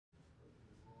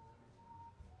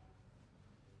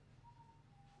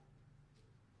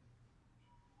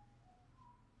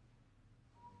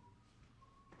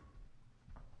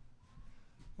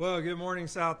Well, good morning,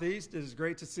 Southeast. It is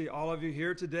great to see all of you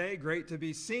here today. Great to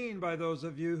be seen by those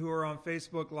of you who are on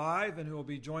Facebook Live and who will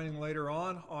be joining later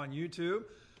on YouTube.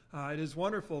 It is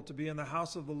wonderful to be in the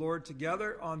house of the Lord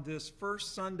together on this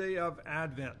first Sunday of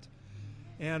Advent.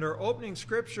 And our opening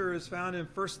scripture is found in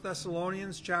 1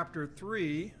 Thessalonians chapter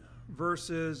 3,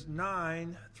 verses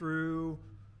 9 through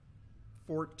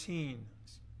 14.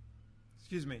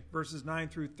 Verses 9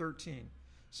 through 13.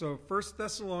 So 1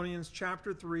 Thessalonians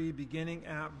chapter 3, beginning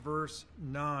at verse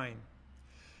 9.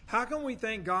 How can we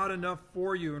thank God enough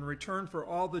for you in return for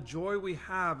all the joy we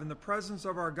have in the presence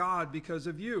of our God because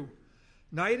of you?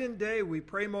 Night and day we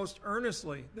pray most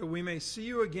earnestly that we may see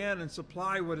you again and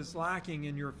supply what is lacking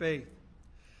in your faith.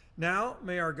 Now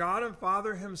may our God and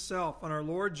Father himself and our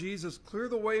Lord Jesus clear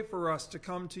the way for us to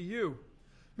come to you.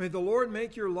 May the Lord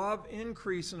make your love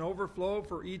increase and overflow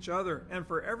for each other and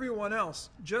for everyone else,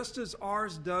 just as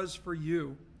ours does for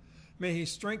you. May he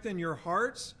strengthen your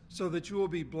hearts so that you will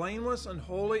be blameless and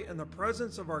holy in the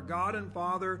presence of our God and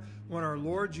Father when our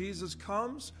Lord Jesus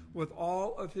comes with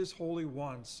all of his holy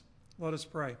ones. Let us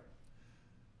pray.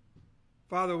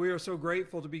 Father, we are so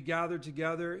grateful to be gathered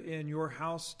together in your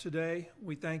house today.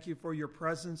 We thank you for your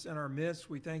presence in our midst.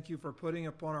 We thank you for putting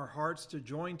upon our hearts to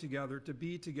join together, to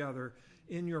be together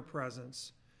in your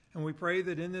presence. And we pray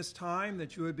that in this time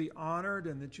that you would be honored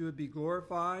and that you would be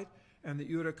glorified and that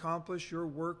you would accomplish your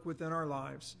work within our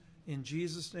lives. In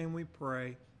Jesus' name we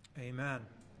pray. Amen.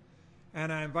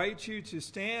 And I invite you to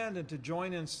stand and to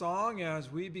join in song as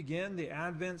we begin the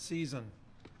Advent season.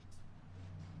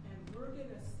 And we're going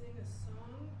to sing a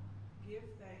song, Give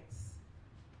Thanks.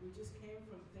 We just came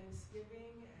from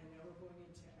Thanksgiving and now we're going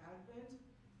into Advent.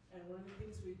 And one of the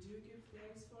things we do give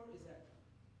thanks for is that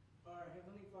our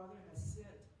Heavenly Father has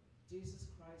sent Jesus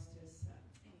Christ, his Son.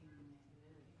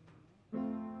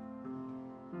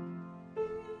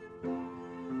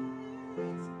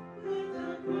 With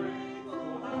a grateful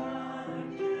heart,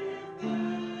 give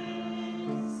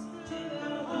thanks to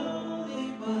the Holy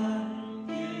One.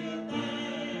 Give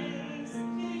thanks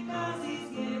because he's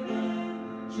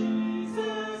given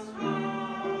Jesus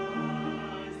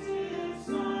Christ, his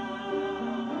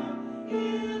Son.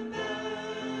 Give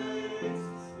thanks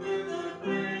with a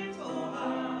grateful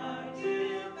heart.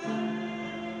 Give thanks.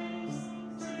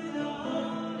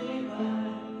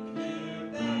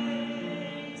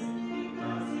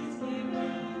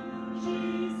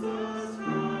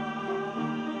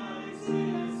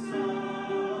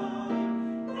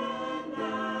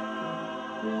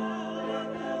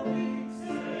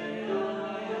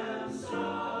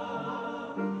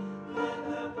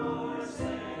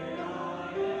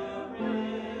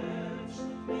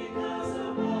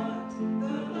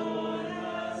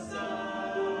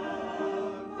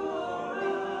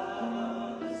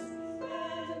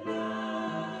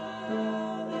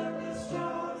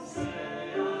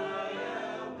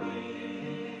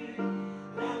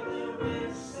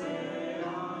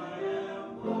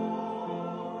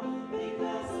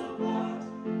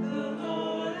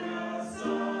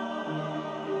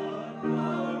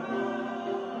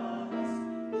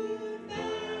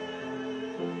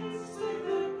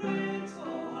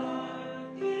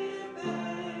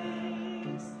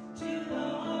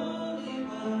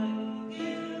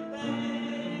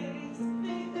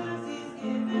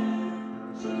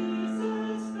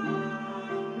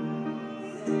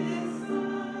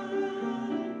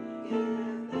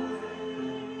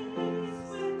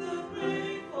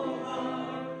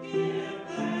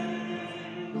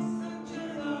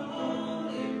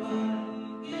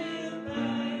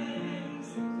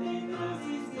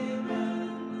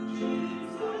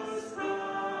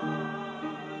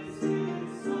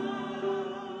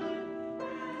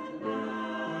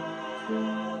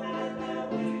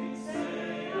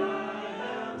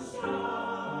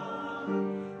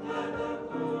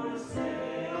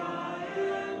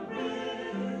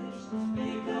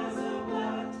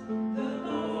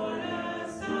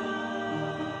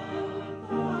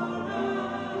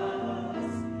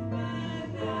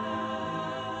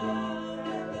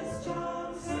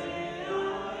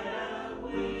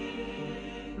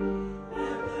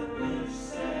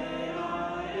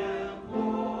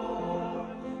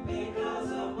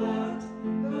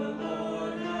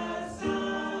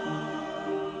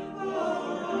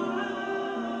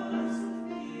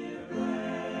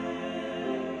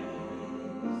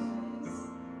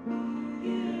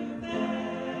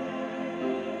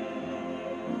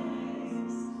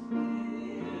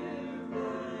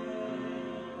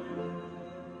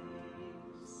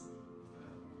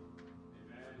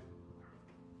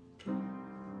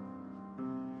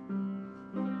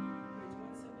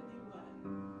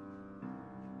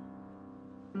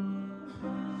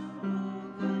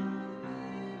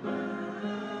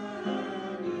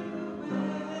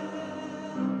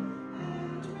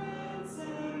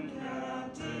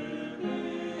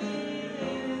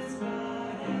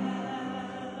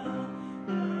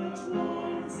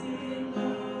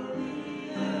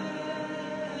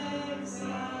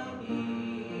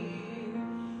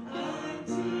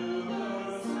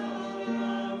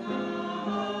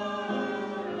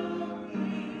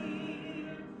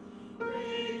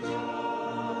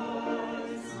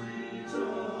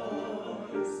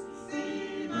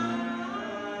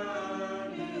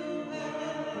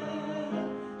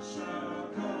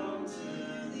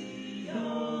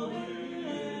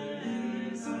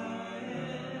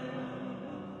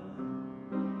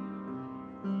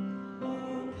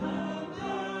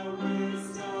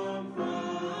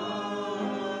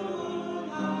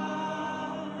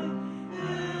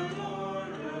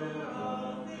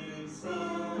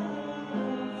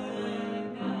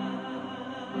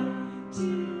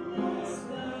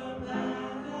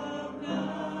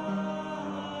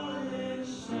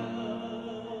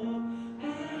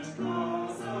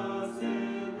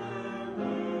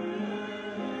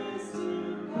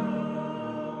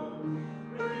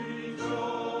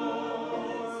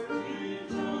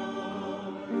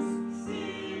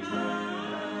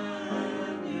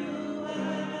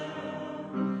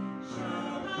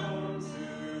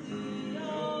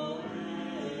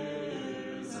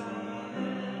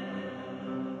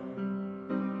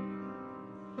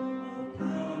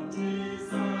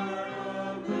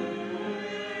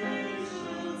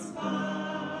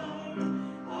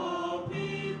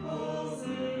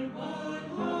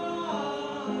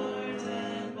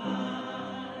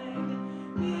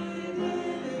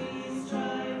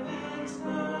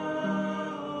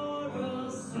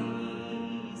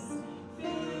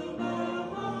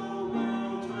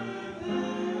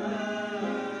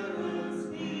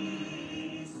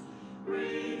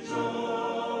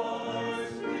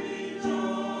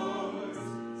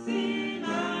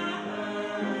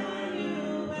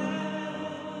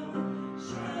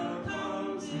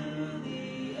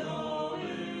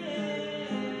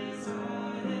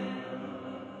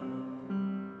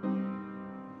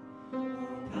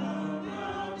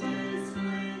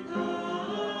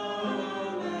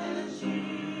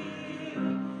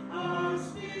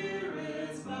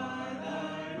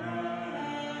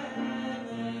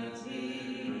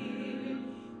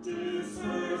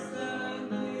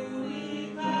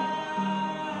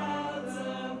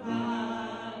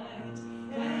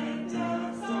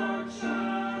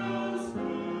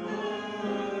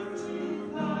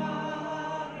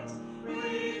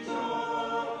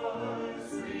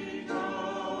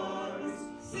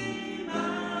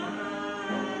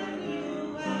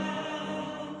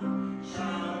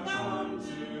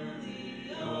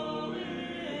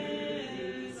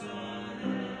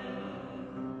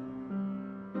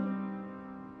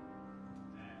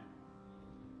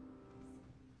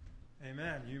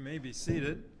 Amen. You may be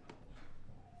seated.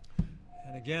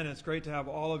 And again, it's great to have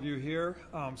all of you here,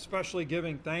 especially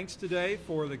giving thanks today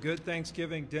for the good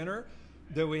Thanksgiving dinner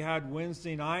that we had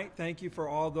Wednesday night. Thank you for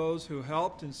all those who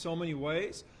helped in so many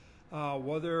ways,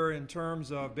 whether in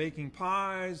terms of baking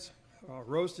pies,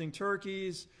 roasting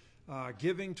turkeys,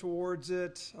 giving towards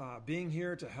it, being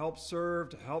here to help serve,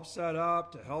 to help set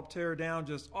up, to help tear down,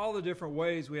 just all the different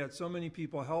ways. We had so many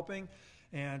people helping,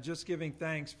 and just giving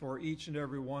thanks for each and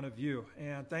every one of you.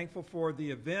 And thankful for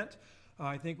the event.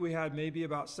 I think we had maybe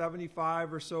about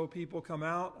 75 or so people come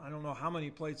out. I don't know how many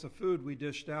plates of food we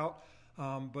dished out,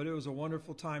 but it was a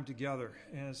wonderful time together.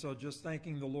 And so just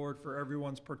thanking the Lord for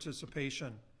everyone's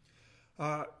participation.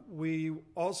 We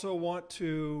also want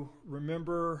to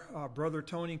remember Brother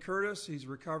Tony Curtis. He's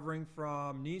recovering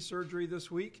from knee surgery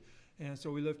this week, and so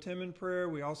we lift him in prayer.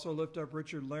 We also lift up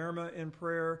Richard Lerma in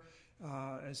prayer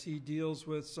as he deals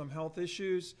with some health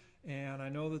issues. And I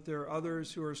know that there are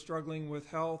others who are struggling with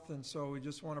health, and so we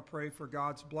just want to pray for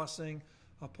God's blessing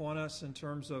upon us in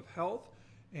terms of health.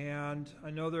 And I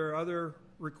know there are other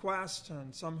requests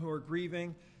and some who are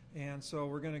grieving, and so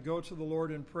we're going to go to the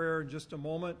Lord in prayer in just a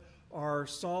moment. Our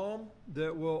psalm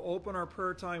that we'll open our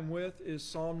prayer time with is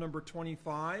Psalm number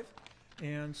 25.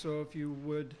 And so if you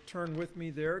would turn with me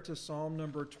there to Psalm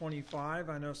number 25.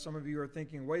 I know some of you are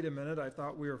thinking, wait a minute, I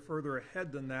thought we were further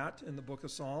ahead than that in the book of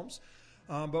Psalms.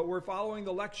 But we're following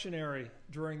the lectionary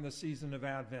during the season of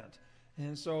Advent.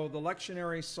 And so the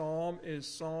lectionary psalm is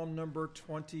Psalm number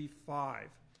 25.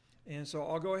 And so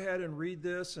I'll go ahead and read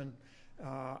this and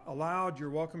aloud.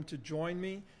 You're welcome to join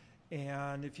me.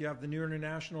 And if you have the New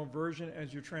International Version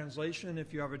as your translation,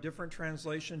 if you have a different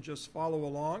translation, just follow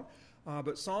along.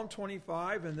 But Psalm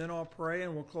 25, and then I'll pray,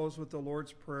 and we'll close with the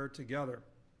Lord's Prayer together.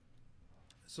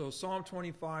 So Psalm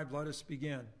 25, let us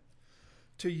begin.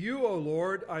 To you, O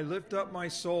Lord, I lift up my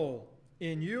soul.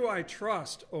 In you I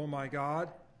trust, O my God.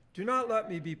 Do not let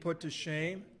me be put to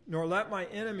shame, nor let my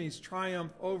enemies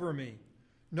triumph over me.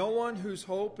 No one whose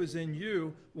hope is in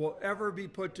you will ever be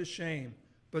put to shame,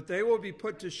 but they will be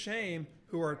put to shame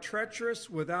who are treacherous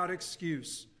without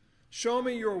excuse. Show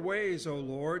me your ways, O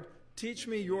Lord. Teach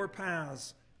me your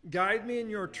paths. Guide me in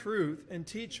your truth and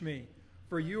teach me.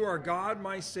 For you are God,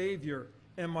 my Savior,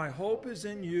 and my hope is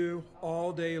in you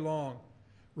all day long.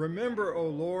 Remember, O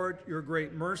Lord, your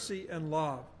great mercy and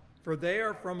love, for they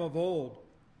are from of old.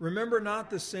 Remember not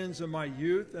the sins of my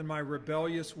youth and my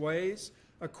rebellious ways.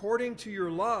 According to your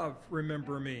love,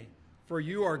 remember me. For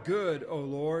you are good, O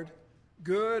Lord.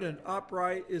 Good and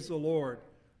upright is the Lord.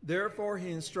 Therefore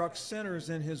he instructs sinners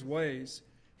in his ways.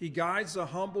 He guides the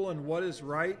humble in what is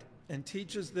right and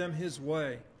teaches them his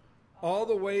way. All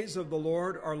the ways of the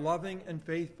Lord are loving and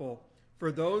faithful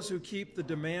for those who keep the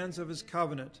demands of his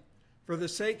covenant. For the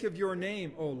sake of your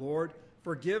name, O Lord,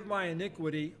 forgive my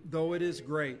iniquity, though it is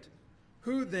great.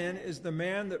 Who then is the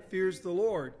man that fears the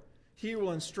Lord? He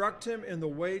will instruct him in the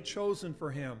way chosen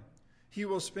for him. He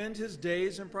will spend his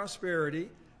days in prosperity,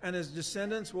 and his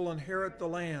descendants will inherit the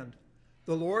land.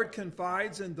 The Lord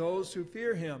confides in those who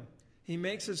fear him. He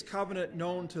makes his covenant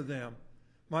known to them.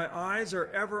 My eyes are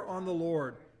ever on the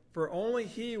Lord, for only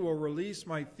he will release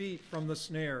my feet from the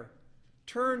snare.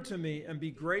 Turn to me and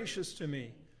be gracious to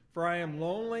me, for I am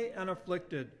lonely and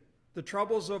afflicted. The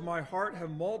troubles of my heart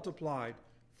have multiplied.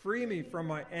 Free me from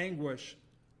my anguish.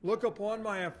 Look upon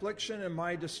my affliction and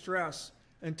my distress,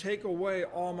 and take away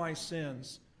all my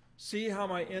sins. See how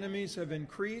my enemies have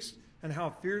increased, and how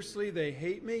fiercely they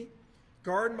hate me.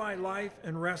 Guard my life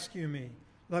and rescue me.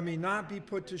 Let me not be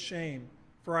put to shame,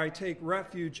 for I take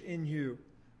refuge in you.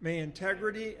 May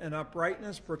integrity and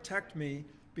uprightness protect me,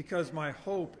 because my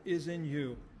hope is in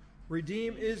you.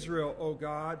 Redeem Israel, O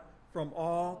God, from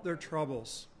all their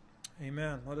troubles.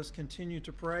 Amen. Let us continue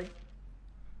to pray.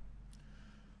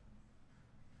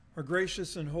 Our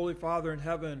gracious and holy Father in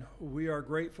heaven, we are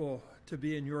grateful to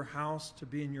be in your house, to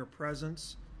be in your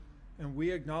presence, and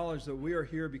we acknowledge that we are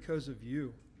here because of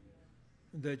you,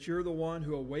 that you're the one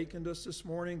who awakened us this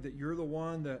morning, that you're the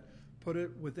one that put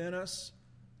it within us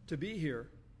to be here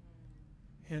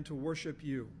and to worship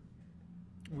you.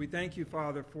 We thank you,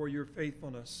 Father, for your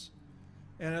faithfulness.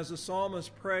 And as the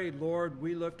psalmist prayed, Lord,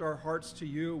 we lift our hearts to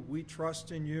you. We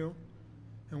trust in you.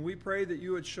 And we pray that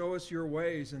you would show us your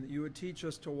ways and that you would teach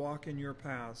us to walk in your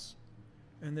paths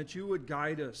and that you would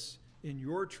guide us in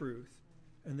your truth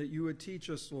and that you would teach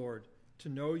us, Lord, to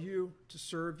know you, to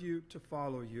serve you, to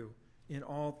follow you in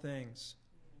all things.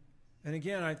 And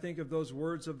again, I think of those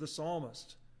words of the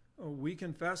psalmist. We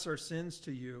confess our sins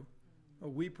to you.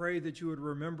 We pray that you would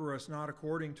remember us not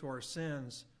according to our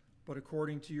sins, but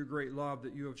according to your great love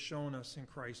that you have shown us in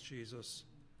Christ Jesus.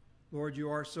 Lord, you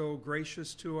are so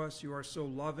gracious to us. You are so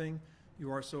loving.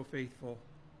 You are so faithful.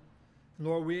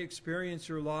 Lord, we experience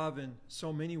your love in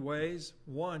so many ways.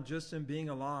 One, just in being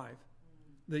alive.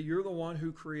 That you're the one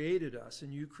who created us,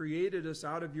 and you created us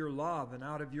out of your love and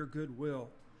out of your goodwill.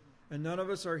 And none of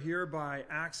us are here by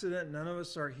accident. None of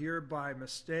us are here by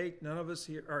mistake. None of us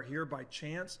are here by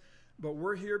chance. But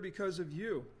we're here because of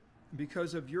you.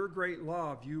 Because of your great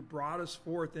love, you brought us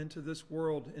forth into this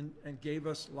world and gave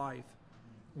us life.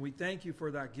 And we thank you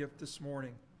for that gift this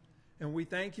morning. And we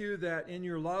thank you that in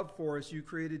your love for us, you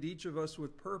created each of us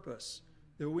with purpose,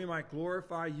 that we might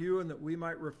glorify you and that we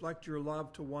might reflect your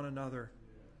love to one another.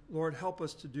 Lord, help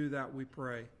us to do that, we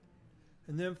pray.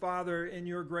 And then, Father, in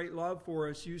your great love for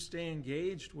us, you stay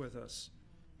engaged with us.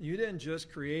 You didn't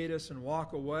just create us and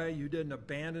walk away. You didn't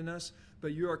abandon us,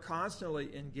 but you are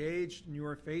constantly engaged and you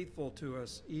are faithful to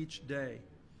us each day.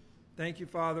 Thank you,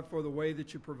 Father, for the way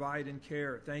that you provide and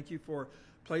care. Thank you for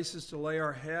places to lay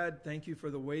our head. Thank you for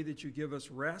the way that you give us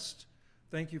rest.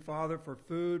 Thank you, Father, for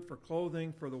food, for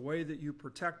clothing, for the way that you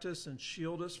protect us and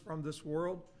shield us from this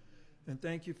world. And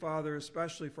thank you, Father,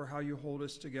 especially for how you hold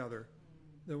us together.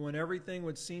 That when everything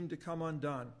would seem to come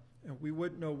undone and we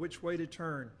wouldn't know which way to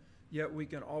turn, yet we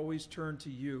can always turn to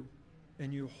you.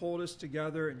 And you hold us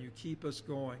together and you keep us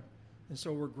going. And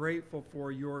so we're grateful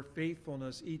for your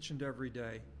faithfulness each and every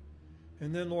day.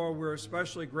 And then, Lord, we're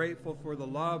especially grateful for the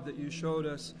love that you showed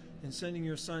us in sending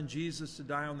your Son Jesus to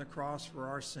die on the cross for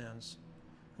our sins.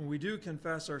 And we do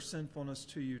confess our sinfulness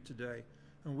to you today.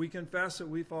 And we confess that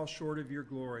we fall short of your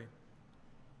glory.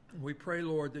 And we pray,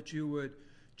 Lord, that you would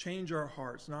change our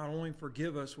hearts, not only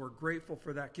forgive us, we're grateful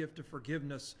for that gift of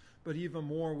forgiveness, but even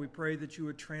more, we pray that you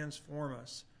would transform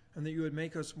us and that you would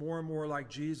make us more and more like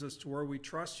Jesus, to where we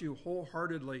trust you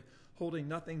wholeheartedly, holding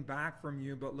nothing back from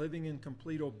you, but living in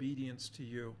complete obedience to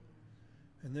you.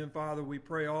 And then, Father, we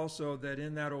pray also that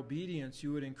in that obedience,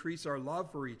 you would increase our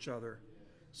love for each other,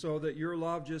 so that your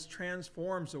love just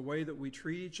transforms the way that we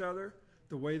treat each other,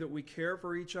 the way that we care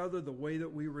for each other, the way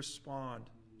that we respond.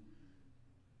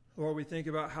 Lord, we think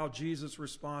about how Jesus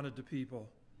responded to people,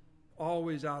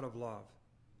 always out of love,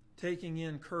 taking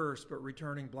in curse but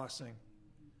returning blessing.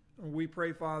 And we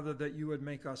pray, Father, that you would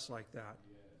make us like that,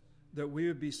 that we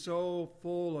would be so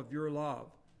full of your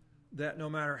love that no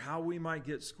matter how we might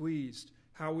get squeezed,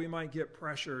 how we might get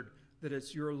pressured, that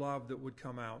it's your love that would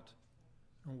come out.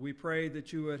 And we pray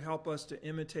that you would help us to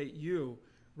imitate you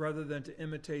rather than to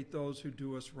imitate those who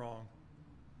do us wrong.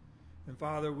 And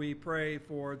Father, we pray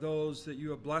for those that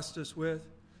you have blessed us with,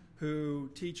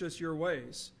 who teach us your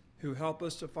ways, who help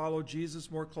us to follow Jesus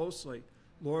more closely.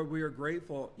 Lord, we are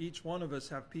grateful. Each one of us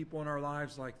have people in our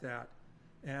lives like that,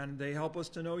 and they help us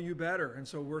to know you better, and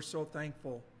so we're so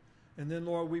thankful. And then,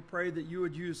 Lord, we pray that you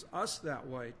would use us that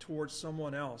way towards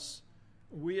someone else.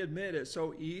 We admit it's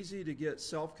so easy to get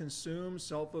self-consumed,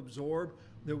 self-absorbed,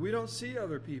 that we don't see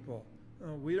other people.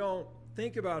 We don't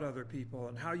think about other people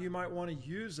and how you might want to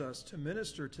use us to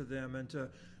minister to them and to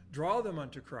draw them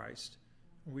unto Christ.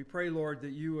 We pray, Lord,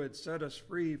 that you would set us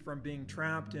free from being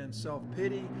trapped in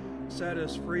self-pity, set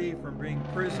us free from being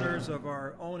prisoners of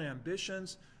our own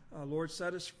ambitions. Lord,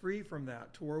 set us free from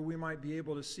that, to where we might be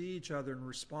able to see each other and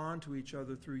respond to each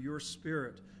other through your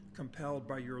Spirit, compelled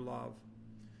by your love.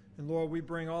 And Lord, we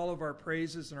bring all of our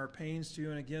praises and our pains to you.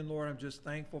 And again, Lord, I'm just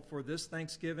thankful for this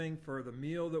Thanksgiving, for the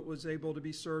meal that was able to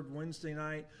be served Wednesday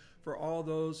night, for all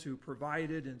those who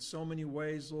provided in so many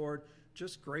ways, Lord.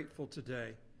 Just grateful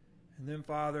today. And then,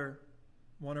 Father,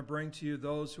 I want to bring to you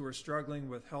those who are struggling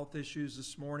with health issues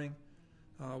this morning.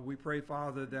 We pray,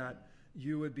 Father, that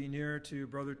you would be near to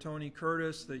Brother Tony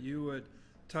Curtis, that you would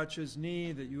touch his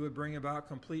knee, that you would bring about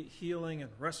complete healing and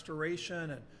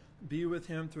restoration, and be with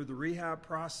him through the rehab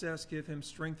process. Give him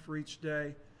strength for each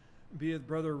day. Be with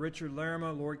Brother Richard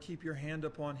Lerma. Lord, keep your hand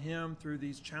upon him through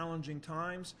these challenging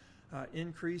times.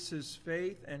 Increase his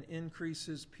faith and increase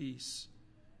his peace.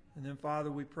 And then,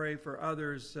 Father, we pray for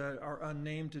others that are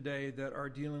unnamed today that are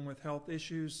dealing with health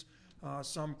issues,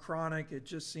 some chronic. It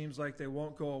just seems like they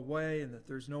won't go away and that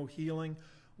there's no healing.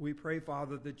 We pray,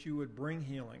 Father, that you would bring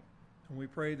healing. And we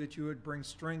pray that you would bring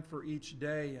strength for each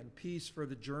day and peace for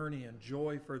the journey and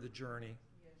joy for the journey.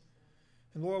 Yes.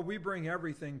 And Lord, we bring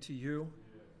everything to you.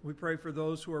 We pray for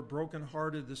those who are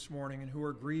brokenhearted this morning and who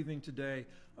are grieving today,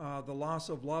 the loss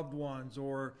of loved ones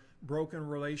or broken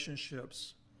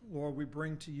relationships. Lord, we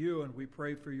bring to you and we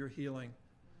pray for your healing.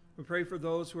 We pray for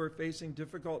those who are facing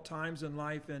difficult times in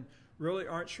life and really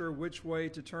aren't sure which way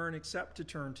to turn except to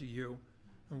turn to you.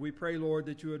 And we pray, Lord,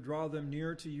 that you would draw them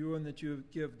near to you and that you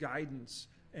would give guidance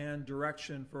and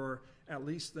direction for at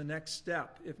least the next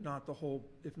step, if not the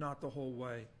whole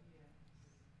way.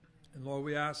 And Lord,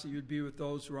 we ask that you'd be with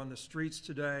those who are on the streets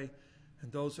today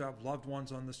and those who have loved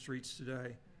ones on the streets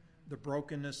today. The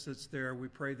brokenness that's there, we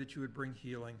pray that you would bring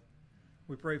healing.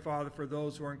 We pray, Father, for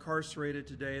those who are incarcerated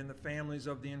today and the families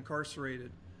of the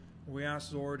incarcerated. We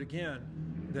ask, Lord, again,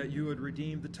 that you would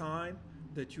redeem the time,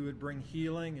 that you would bring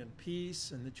healing and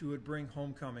peace, and that you would bring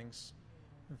homecomings.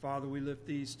 And Father, we lift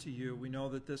these to you. We know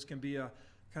that this can be a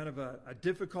kind of a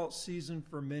difficult season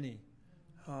for many,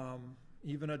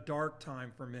 even a dark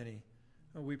time for many.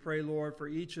 And we pray, Lord, for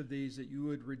each of these that you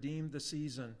would redeem the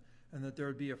season and that there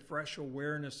would be a fresh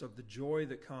awareness of the joy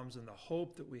that comes and the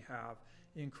hope that we have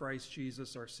in Christ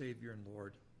Jesus, our Savior and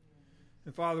Lord.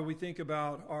 And Father, we think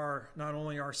about not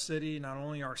only our city, not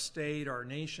only our state, our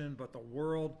nation, but the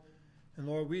world. And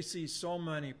Lord, we see so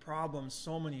many problems,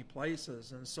 so many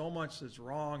places, and so much that's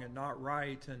wrong and not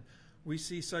right. And we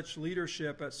see such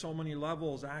leadership at so many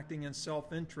levels acting in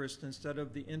self-interest instead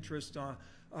of the interest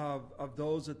of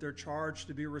those that they're charged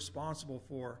to be responsible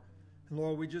for. And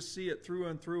Lord, we just see it through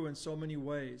and through in so many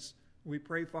ways. We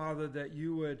pray, Father, that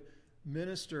you would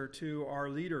minister to our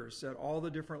leaders at all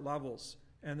the different levels,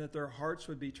 and that their hearts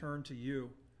would be turned to you,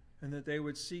 and that they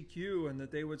would seek you, and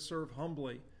that they would serve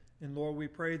humbly. And Lord, we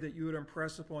pray that you would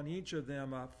impress upon each of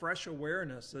them a fresh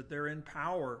awareness that they're in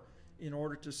power in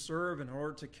order to serve, in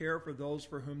order to care for those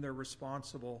for whom they're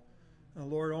responsible.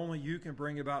 And Lord, only you can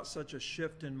bring about such a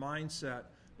shift in mindset.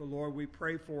 But Lord, we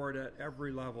pray for it at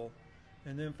every level.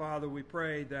 And then, Father, we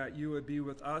pray that you would be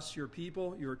with us, your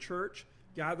people, your church,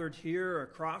 gathered here,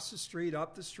 across the street,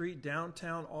 up the street,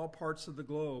 downtown, all parts of the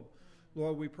globe.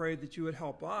 Lord, we pray that you would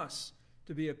help us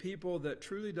to be a people that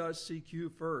truly does seek you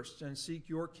first and seek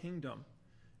your kingdom.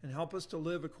 And help us to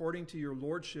live according to your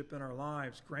lordship in our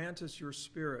lives. Grant us your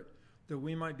spirit that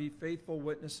we might be faithful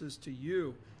witnesses to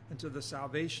you and to the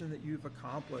salvation that you've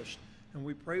accomplished. And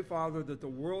we pray, Father, that the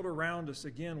world around us,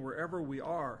 again, wherever we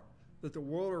are, that the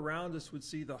world around us would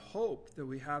see the hope that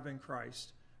we have in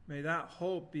Christ. May that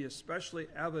hope be especially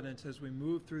evident as we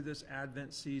move through this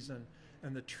Advent season,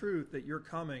 and the truth that you're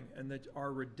coming and that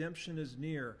our redemption is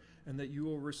near and that you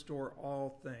will restore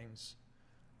all things.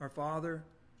 Our Father,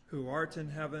 who art in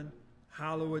heaven,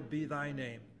 hallowed be thy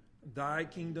name. Thy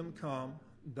kingdom come,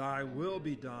 thy will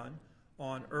be done,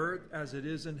 on earth as it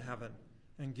is in heaven.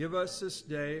 And give us this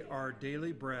day our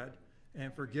daily bread,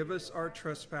 and forgive us our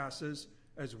trespasses,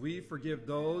 as we forgive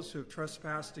those who have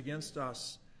trespassed against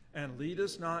us. And lead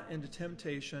us not into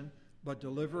temptation, but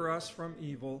deliver us from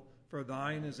evil. For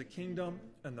thine is the kingdom,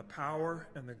 and the power,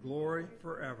 and the glory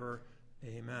forever.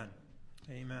 Amen.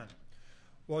 Amen.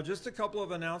 Well, just a couple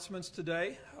of announcements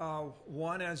today.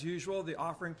 One, as usual, the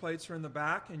offering plates are in the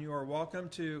back, and you are welcome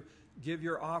to give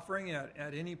your offering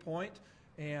at any point.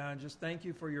 And just thank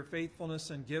you for your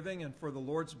faithfulness in giving and for the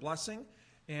Lord's blessing.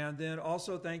 And then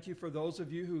also thank you for those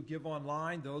of you who give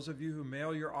online, those of you who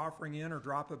mail your offering in or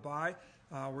drop it by.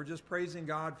 We're just praising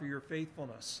God for your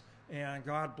faithfulness. And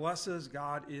God blesses,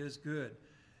 God is good.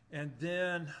 And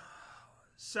then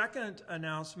second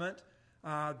announcement,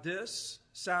 this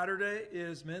Saturday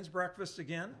is men's breakfast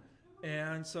again.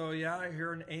 And so, yeah, I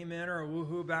hear an amen or a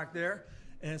woohoo back there.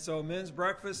 And so men's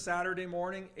breakfast Saturday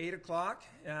morning, 8 o'clock.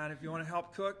 And if you want to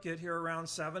help cook, get here around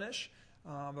 7-ish.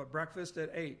 But breakfast at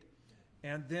 8.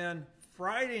 And then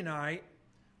Friday night,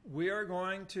 we are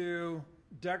going to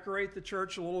decorate the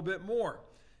church a little bit more.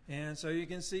 And so you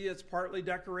can see it's partly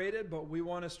decorated, but we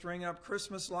want to string up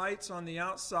Christmas lights on the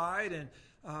outside and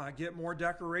get more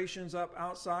decorations up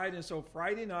outside. And so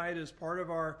Friday night, as part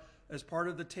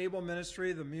of the table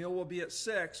ministry, the meal will be at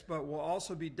 6, but we'll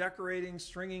also be decorating,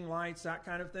 stringing lights, that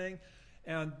kind of thing.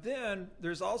 And then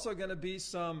there's also going to be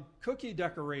some cookie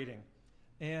decorating.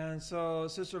 And so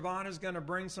Sister Vaughn is going to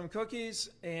bring some cookies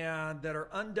and that are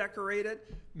undecorated,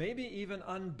 maybe even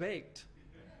unbaked.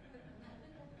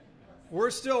 We're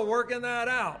still working that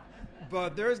out.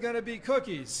 But there's going to be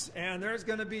cookies, and there's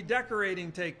going to be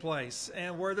decorating take place.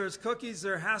 And where there's cookies,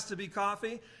 there has to be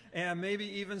coffee and maybe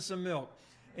even some milk.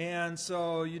 And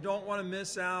so you don't want to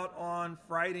miss out on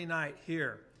Friday night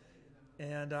here.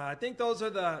 And I think those are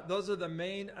the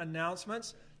main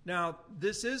announcements. Now,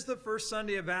 this is the first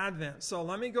Sunday of Advent, so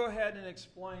let me go ahead and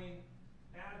explain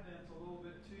Advent a little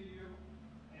bit to you.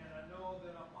 And I know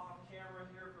that I'm off camera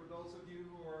here for those of you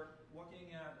who are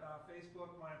looking at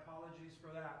Facebook. My apologies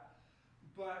for that.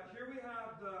 But here we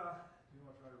have the... Do you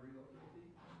want to try to reload it?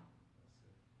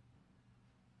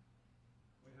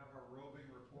 We have our roving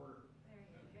reporter. There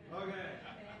you go. Okay.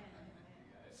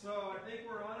 So I think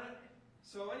we're on it.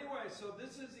 So anyway, so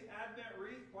this is the Advent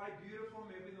wreath, quite beautiful,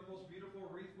 maybe the most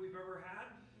beautiful wreath we've ever had.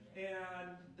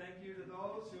 And thank you to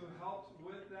those who helped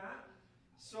with that.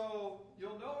 So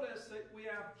you'll notice that we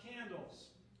have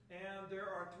candles. And there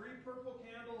are 3 purple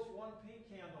candles, 1 pink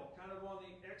candle, kind of on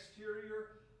the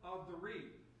exterior of the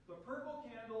wreath. The purple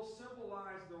candles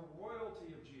symbolize the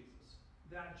royalty of Jesus,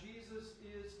 that Jesus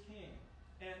is king.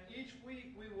 And each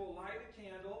week we will light a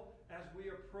candle as we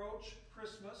approach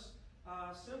Christmas,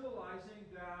 symbolizing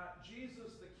that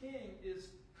Jesus the King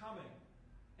is coming.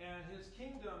 And his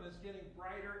kingdom is getting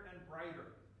brighter and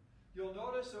brighter. You'll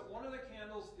notice that one of the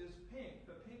candles is pink.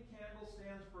 The pink candle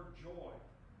stands for joy.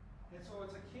 And so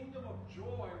it's a kingdom of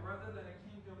joy rather than a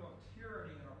kingdom of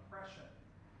tyranny and oppression.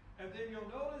 And then you'll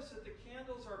notice that the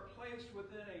candles are placed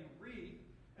within a wreath.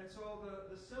 And so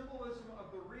the symbolism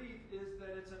of the wreath is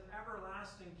that it's an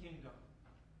everlasting kingdom.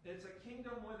 It's a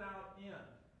kingdom without end.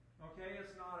 Okay?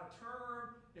 It's not a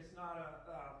term. It's not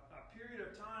a period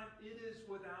of time. It is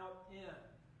without end.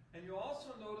 And you'll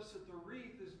also notice that the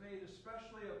wreath is made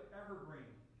especially of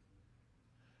evergreen.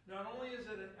 Not only is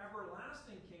it an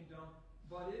everlasting kingdom,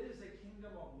 but it is a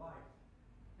kingdom of life.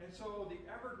 And so the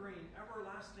evergreen,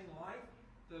 everlasting life,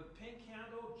 the pink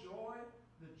candle, joy,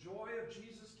 the joy of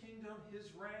Jesus' kingdom,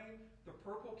 his reign, the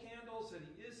purple candles that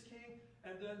he is king,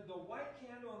 and then the white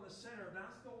candle in the center,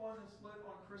 that's the one that's lit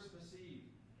on Christmas Eve.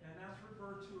 And that's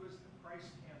referred to as the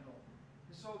Christ candle.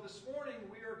 And so this morning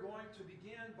we are going to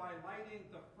begin by lighting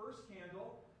the first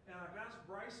candle. And I've asked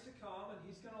Bryce to come, and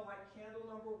he's going to light candle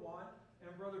number 1.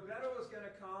 And Brother Beto is going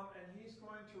to come, and he's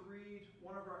going to read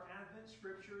one of our Advent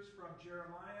scriptures from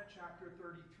Jeremiah chapter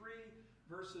 33,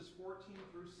 verses 14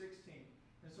 through 16.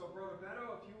 And so Brother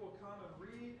Beto, if you will come and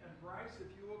read, and Bryce, if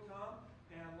you will come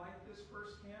and light this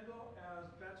first candle as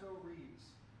Beto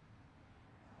reads.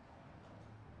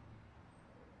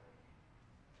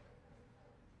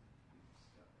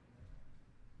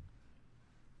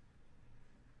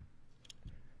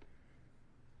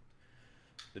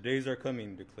 The days are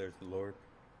coming, declares the Lord,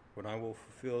 when I will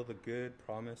fulfill the good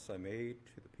promise I made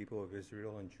to the people of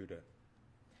Israel and Judah.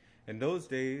 In those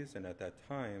days and at that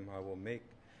time, I will make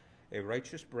a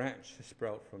righteous branch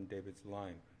sprout from David's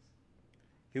line.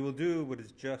 He will do what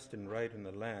is just and right in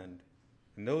the land.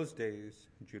 In those days,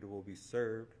 Judah will be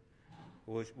served,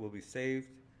 will be saved,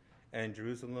 and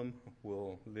Jerusalem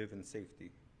will live in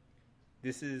safety.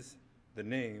 This is the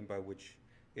name by which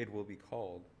it will be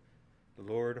called, the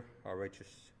Lord, our righteous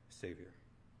Savior.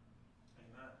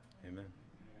 Amen. Amen.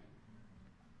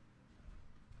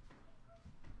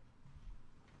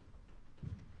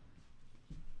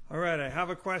 All right, I have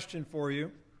a question for you.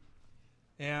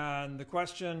 And the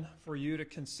question for you to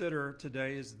consider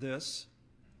today is this: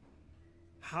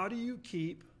 how do you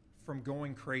keep from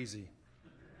going crazy?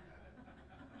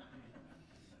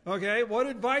 Okay, what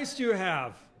advice do you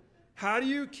have? How do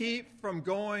you keep from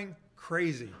going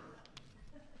crazy?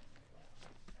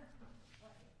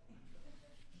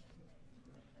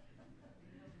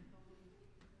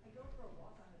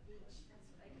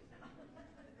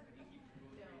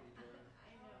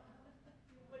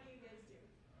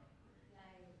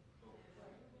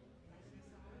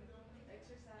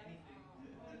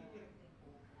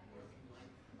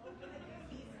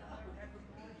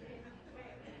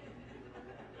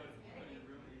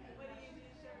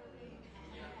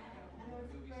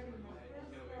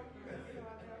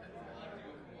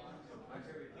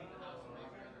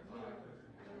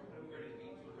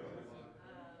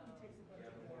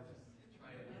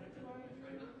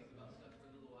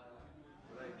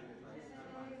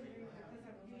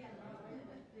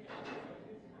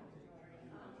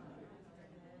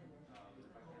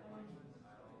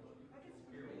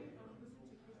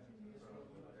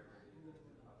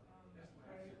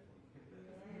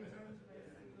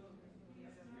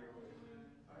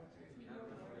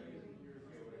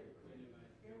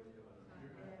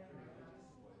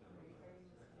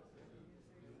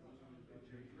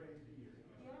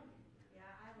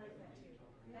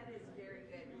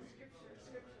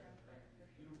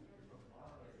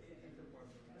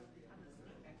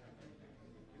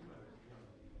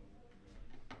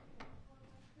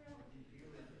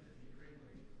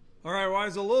 All right, well, I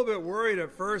was a little bit worried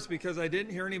at first because I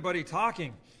didn't hear anybody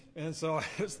talking. And so I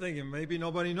was thinking maybe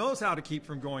nobody knows how to keep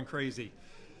from going crazy.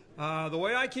 The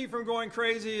way I keep from going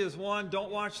crazy is 1, don't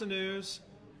watch the news.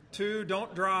 2,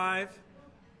 don't drive.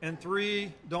 And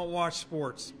 3, don't watch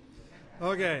sports.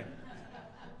 Okay,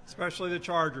 especially the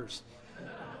Chargers.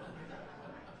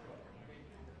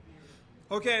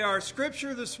 Okay, our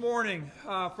scripture this morning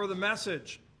for the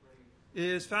message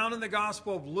is found in the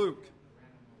Gospel of Luke.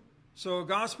 So,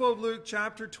 Gospel of Luke,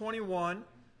 chapter 21,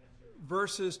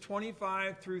 verses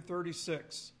 25 through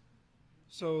 36.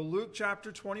 So, Luke chapter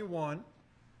 21,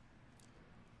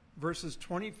 verses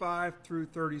 25 through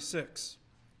 36.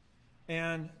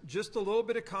 And just a little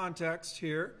bit of context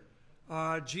here.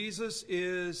 Jesus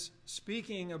is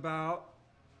speaking about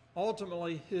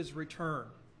ultimately his return.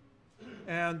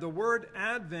 And the word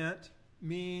Advent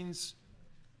means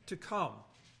to come.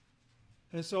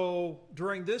 And so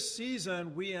during this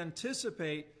season, we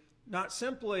anticipate not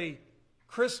simply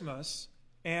Christmas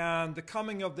and the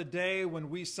coming of the day when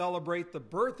we celebrate the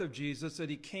birth of Jesus, that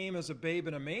he came as a babe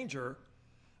in a manger,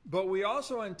 but we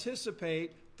also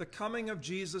anticipate the coming of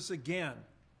Jesus again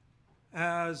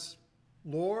as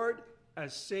Lord,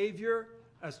 as Savior,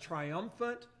 as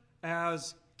triumphant,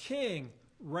 as King,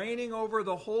 reigning over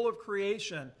the whole of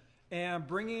creation and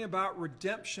bringing about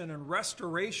redemption and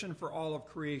restoration for all of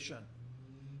creation.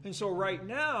 And so right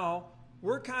now,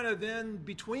 we're kind of in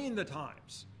between the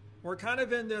times. We're kind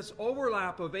of in this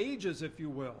overlap of ages, if you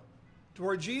will, to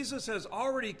where Jesus has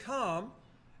already come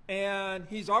and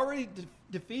he's already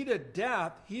defeated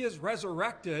death. He is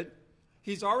resurrected.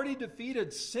 He's already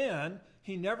defeated sin.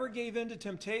 He never gave in to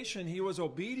temptation. He was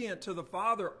obedient to the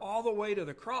Father all the way to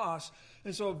the cross.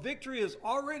 And so victory has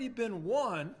already been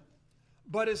won,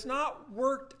 but it's not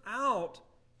worked out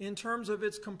in terms of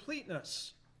its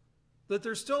completeness. That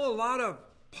there's still a lot of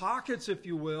pockets, if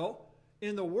you will,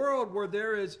 in the world where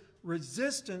there is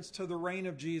resistance to the reign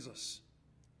of Jesus.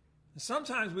 And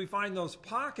sometimes we find those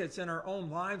pockets in our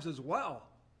own lives as well,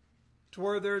 to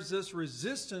where there's this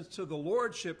resistance to the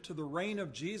lordship, to the reign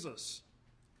of Jesus.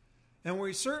 And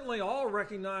we certainly all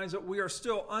recognize that we are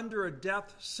still under a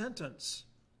death sentence,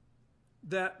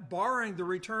 that barring the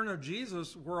return of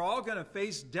Jesus, we're all going to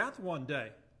face death one day.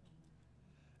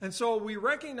 And so we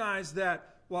recognize that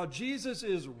while Jesus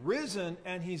is risen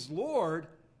and he's Lord,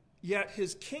 yet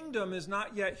his kingdom is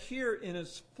not yet here in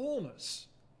its fullness.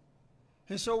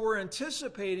 And so we're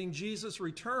anticipating Jesus'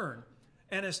 return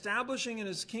and establishing in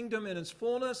his kingdom in its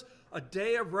fullness a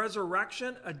day of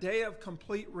resurrection, a day of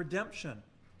complete redemption.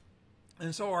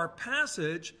 And so our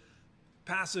passages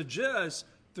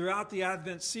throughout the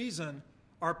Advent season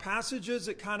are passages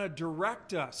that kind of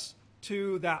direct us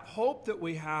to that hope that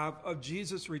we have of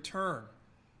Jesus' return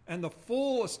and the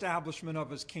full establishment of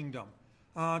his kingdom,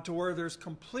 to where there's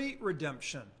complete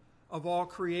redemption of all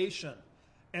creation.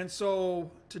 And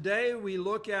so today we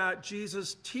look at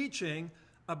Jesus' teaching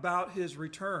about his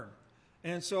return.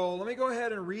 And so let me go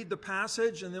ahead and read the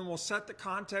passage, and then we'll set the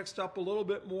context up a little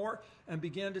bit more and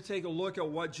begin to take a look at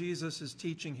what Jesus is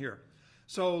teaching here.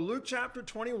 So Luke chapter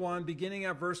 21, beginning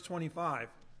at verse 25.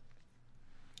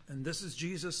 And this is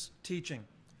Jesus' teaching.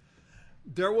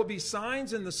 There will be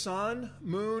signs in the sun,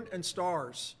 moon, and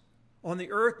stars. On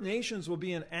the earth, nations will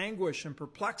be in anguish and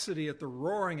perplexity at the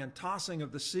roaring and tossing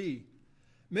of the sea.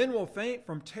 Men will faint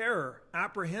from terror,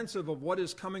 apprehensive of what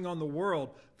is coming on the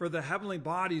world, for the heavenly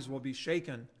bodies will be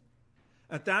shaken.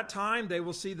 At that time, they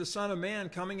will see the Son of Man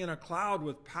coming in a cloud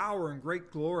with power and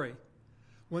great glory.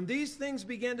 When these things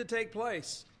begin to take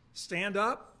place, stand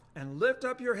up and lift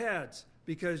up your heads,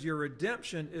 because your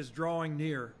redemption is drawing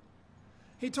near.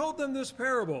 He told them this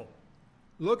parable.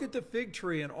 Look at the fig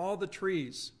tree and all the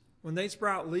trees. When they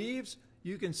sprout leaves,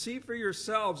 you can see for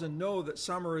yourselves and know that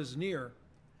summer is near.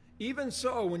 Even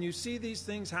so, when you see these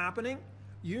things happening,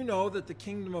 you know that the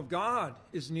kingdom of God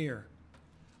is near.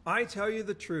 I tell you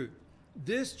the truth,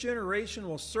 this generation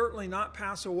will certainly not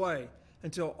pass away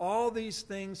until all these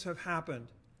things have happened.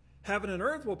 Heaven and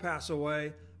earth will pass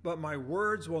away, but my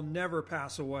words will never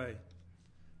pass away.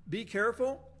 Be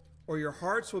careful, or your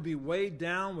hearts will be weighed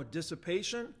down with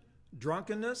dissipation,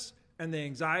 drunkenness, and the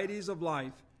anxieties of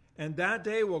life, and that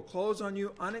day will close on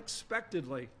you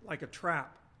unexpectedly like a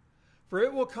trap. For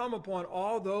it will come upon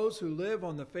all those who live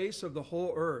on the face of the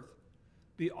whole earth.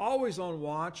 Be always on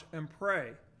watch and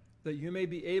pray, that you may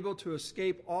be able to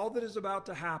escape all that is about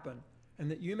to happen, and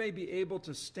that you may be able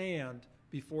to stand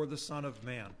before the Son of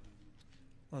Man.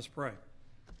 Let's pray.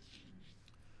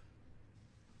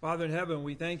 Father in heaven,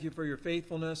 we thank you for your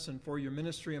faithfulness and for your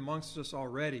ministry amongst us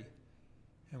already.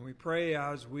 And we pray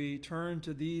as we turn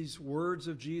to these words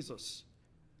of Jesus,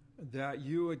 that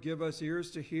you would give us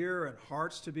ears to hear and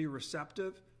hearts to be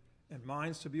receptive and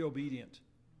minds to be obedient,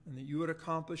 and that you would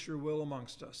accomplish your will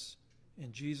amongst us.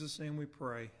 In Jesus' name we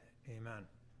pray, amen.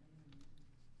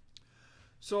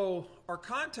 So our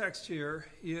context here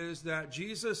is that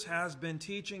Jesus has been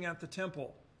teaching at the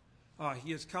temple.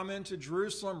 He has come into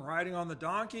Jerusalem riding on the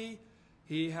donkey.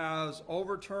 He has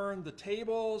overturned the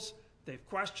tables. They've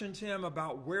questioned him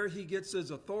about where he gets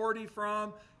his authority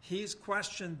from. He's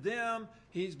questioned them.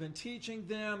 He's been teaching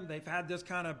them. They've had this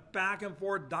kind of back and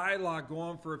forth dialogue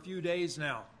going for a few days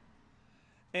now.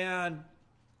 And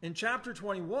in chapter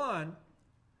 21,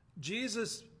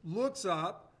 Jesus looks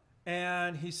up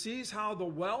and he sees how the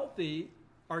wealthy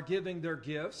are giving their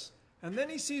gifts. And then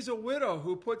he sees a widow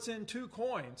who puts in 2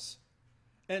 coins.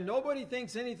 And nobody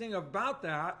thinks anything about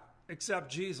that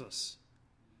except Jesus.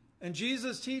 And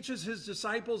Jesus teaches his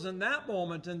disciples in that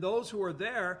moment and those who are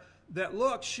there that,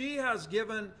 look, she has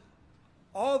given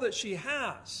all that she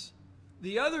has.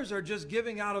 The others are just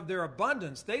giving out of their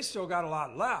abundance. They still got a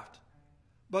lot left.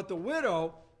 But the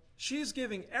widow, she's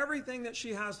giving everything that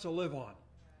she has to live on.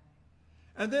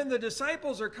 And then the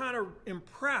disciples are kind of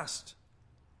impressed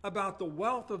about the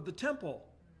wealth of the temple.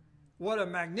 What a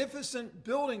magnificent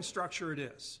building structure it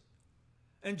is.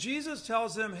 And Jesus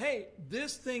tells them, hey,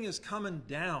 this thing is coming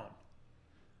down.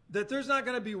 That there's not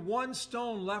going to be one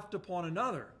stone left upon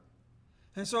another.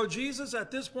 And so Jesus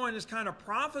at this point is kind of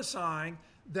prophesying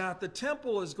that the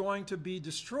temple is going to be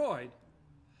destroyed.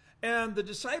 And the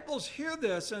disciples hear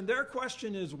this, and their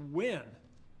question is, when?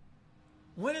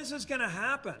 When is this going to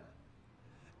happen?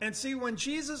 And see, when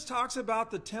Jesus talks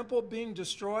about the temple being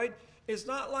destroyed, it's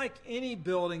not like any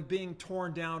building being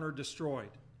torn down or destroyed.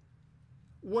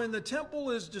 When the temple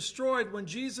is destroyed, when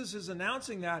Jesus is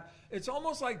announcing that, it's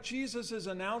almost like Jesus is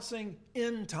announcing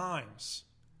end times.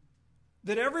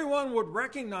 That everyone would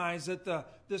recognize that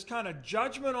this kind of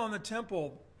judgment on the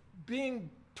temple being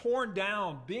torn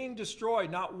down, being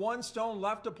destroyed, not one stone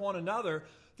left upon another,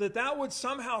 that would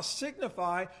somehow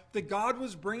signify that God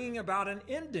was bringing about an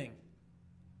ending.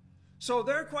 So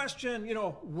their question,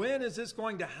 when is this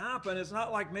going to happen? It's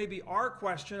not like maybe our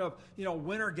question of,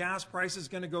 when are gas prices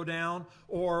going to go down?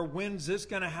 Or when's this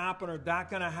going to happen or that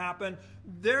going to happen?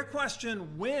 Their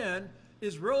question, when,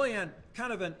 is really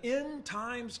kind of an end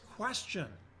times question.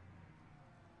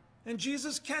 And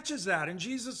Jesus catches that, and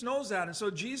Jesus knows that. And so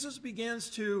Jesus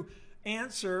begins to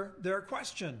answer their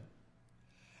question.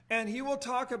 And he will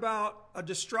talk about a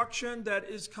destruction that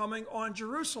is coming on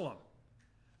Jerusalem.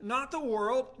 Not the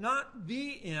world, not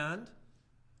the end,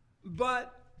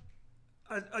 but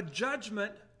a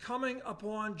judgment coming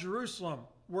upon Jerusalem,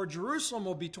 where Jerusalem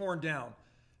will be torn down.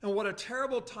 And what a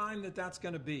terrible time that's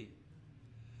going to be.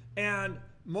 And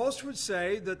most would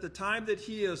say that the time that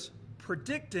he is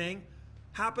predicting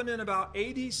happened in about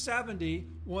AD 70,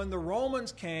 when the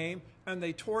Romans came and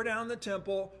they tore down the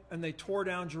temple and they tore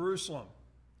down Jerusalem.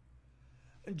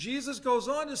 And Jesus goes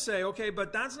on to say, okay,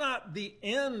 but that's not the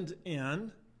end.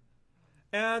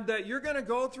 And that you're going to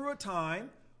go through a time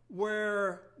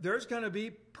where there's going to be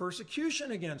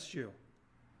persecution against you.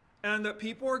 And that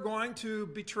people are going to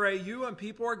betray you and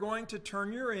people are going to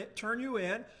turn you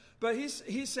in. But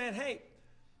he's saying, hey,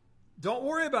 don't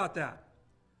worry about that.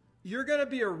 You're going to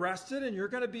be arrested and you're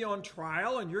going to be on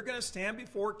trial and you're going to stand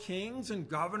before kings and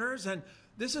governors. And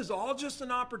this is all just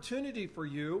an opportunity for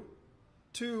you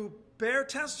to bear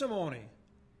testimony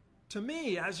to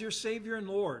me as your Savior and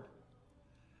Lord.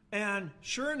 And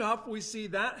sure enough, we see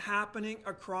that happening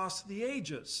across the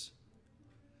ages.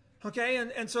 Okay,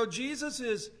 and so Jesus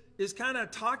is kind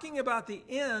of talking about the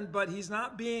end, but he's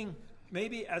not being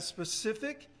maybe as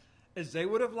specific as they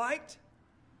would have liked,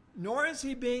 nor is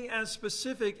he being as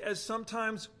specific as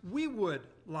sometimes we would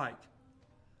like.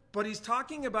 But he's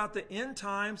talking about the end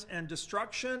times and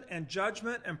destruction and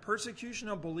judgment and persecution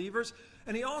of believers.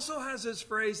 And he also has this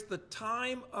phrase, the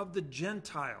time of the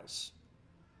Gentiles.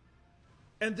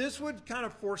 And this would kind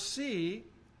of foresee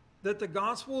that the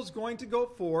gospel is going to go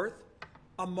forth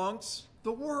amongst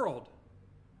the world.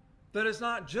 That it's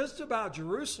not just about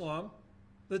Jerusalem,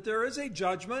 that there is a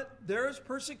judgment, there is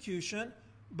persecution,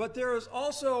 but there is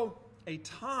also a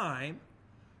time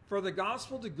for the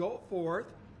gospel to go forth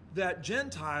that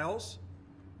Gentiles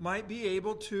might be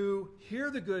able to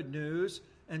hear the good news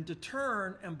and to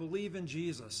turn and believe in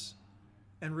Jesus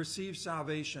and receive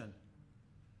salvation.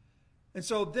 And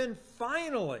so then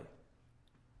finally,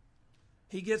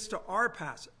 he gets to our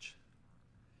passage.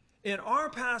 And our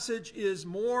passage is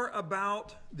more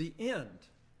about the end.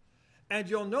 And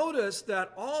you'll notice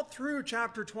that all through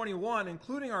chapter 21,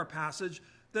 including our passage,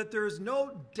 that there is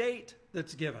no date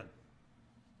that's given.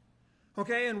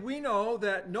 Okay, and we know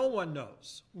that no one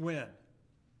knows when.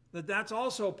 That's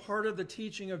also part of the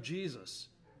teaching of Jesus.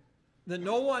 That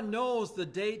no one knows the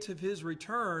date of his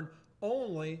return,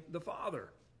 only the Father.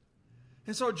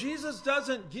 And so Jesus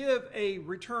doesn't give a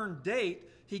return date.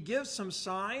 He gives some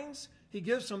signs. He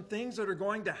gives some things that are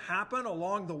going to happen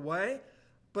along the way.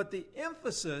 But the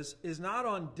emphasis is not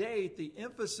on date. The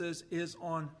emphasis is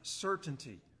on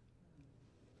certainty.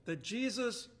 That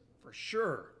Jesus for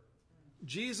sure,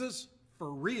 Jesus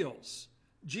for reals,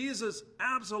 Jesus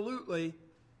absolutely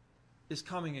is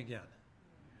coming again.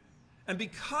 And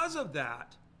because of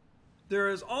that, there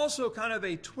is also kind of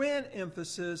a twin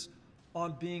emphasis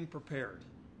on being prepared.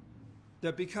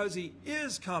 That because he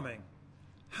is coming,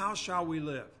 how shall we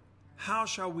live? How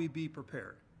shall we be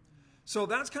prepared? So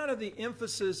that's kind of the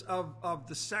emphasis of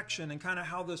the section and kind of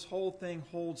how this whole thing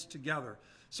holds together.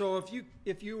 So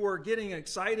if you were getting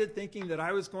excited thinking that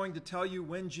I was going to tell you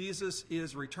when Jesus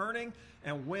is returning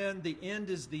and when the end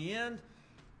is the end,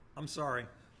 I'm sorry.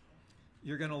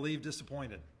 You're going to leave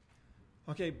disappointed.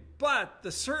 Okay, but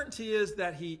the certainty is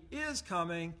that he is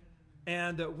coming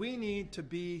and that we need to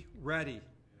be ready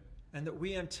and that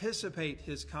we anticipate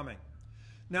his coming.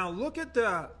 Now look at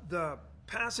the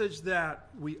passage that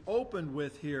we opened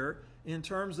with here in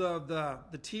terms of the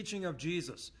teaching of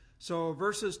Jesus. So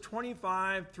verses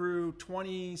 25 through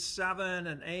 27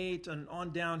 and 8 and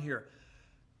on down here.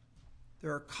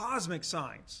 There are cosmic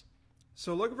signs.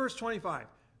 So look at verse 25.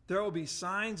 There will be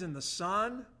signs in the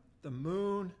sun, the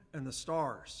moon, and the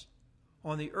stars.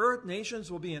 On the earth, nations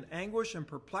will be in anguish and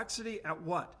perplexity at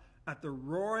what? At the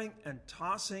roaring and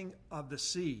tossing of the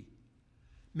sea.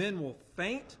 Men will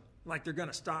faint like they're going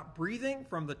to stop breathing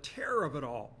from the terror of it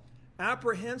all,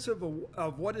 apprehensive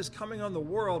of what is coming on the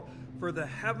world, for the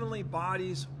heavenly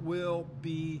bodies will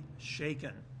be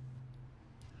shaken.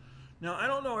 Now, I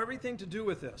don't know everything to do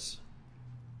with this,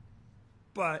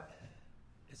 but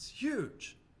it's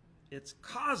huge. It's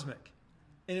cosmic.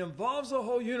 It involves the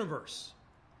whole universe.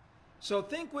 So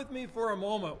think with me for a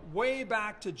moment, way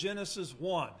back to Genesis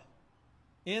 1,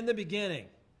 in the beginning,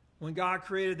 when God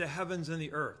created the heavens and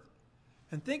the earth.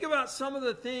 And think about some of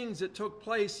the things that took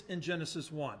place in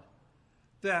Genesis 1.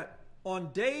 That on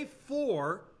day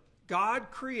 4,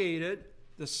 God created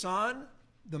the sun,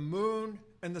 the moon,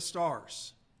 and the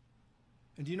stars.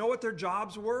 And do you know what their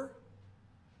jobs were?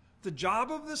 The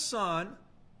job of the sun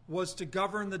was to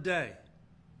govern the day.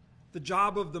 The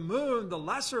job of the moon, the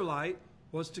lesser light,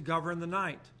 was to govern the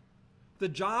night. The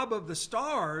job of the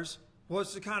stars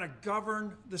was to kind of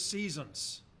govern the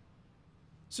seasons.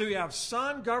 So you have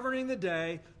sun governing the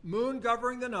day, moon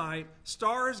governing the night,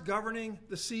 stars governing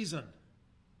the season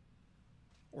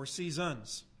or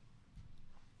seasons.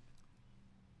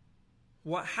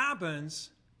 What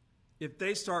happens if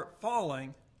they start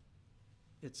falling?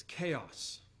 It's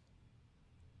chaos.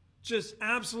 Just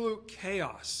absolute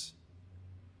chaos.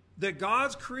 That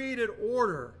God's created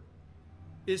order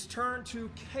is turned to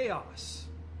chaos.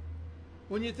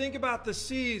 When you think about the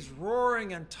seas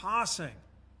roaring and tossing,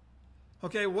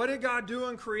 okay, what did God do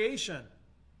in creation?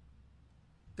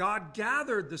 God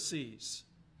gathered the seas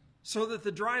so that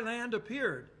the dry land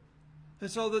appeared, and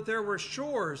so that there were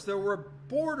shores, there were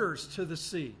borders to the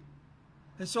sea,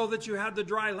 and so that you had the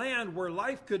dry land where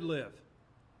life could live.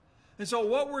 And so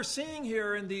what we're seeing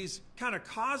here in these kind of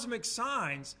cosmic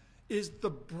signs is the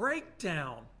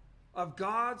breakdown of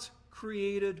God's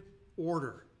created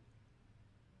order.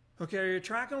 Okay, are you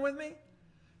tracking with me?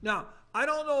 Now, I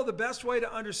don't know the best way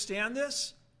to understand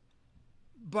this,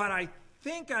 but I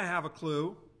think I have a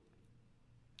clue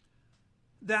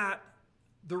that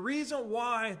the reason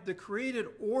why the created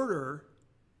order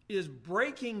is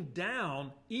breaking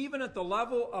down, even at the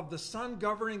level of the sun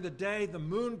governing the day, the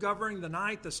moon governing the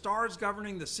night, the stars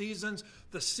governing the seasons,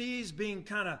 the seas being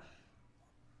kind of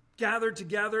gathered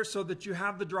together so that you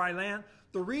have the dry land.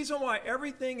 The reason why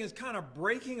everything is kind of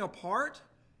breaking apart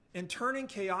and turning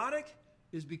chaotic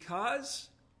is because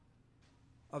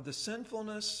of the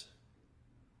sinfulness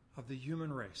of the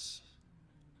human race.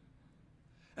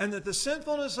 And that the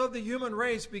sinfulness of the human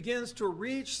race begins to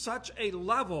reach such a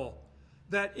level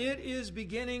that it is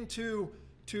beginning to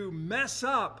mess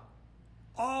up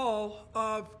all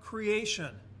of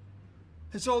creation.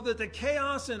 And so that the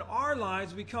chaos in our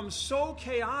lives becomes so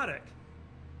chaotic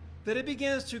that it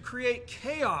begins to create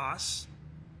chaos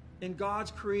in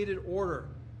God's created order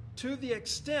to the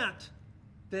extent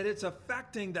that it's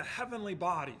affecting the heavenly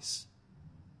bodies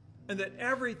and that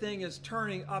everything is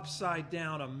turning upside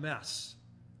down, a mess.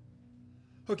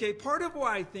 Okay, part of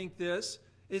why I think this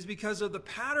is because of the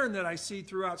pattern that I see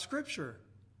throughout Scripture.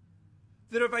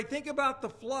 That if I think about the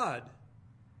flood,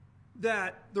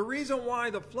 that the reason why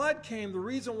the flood came, the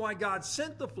reason why God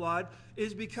sent the flood,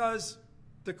 is because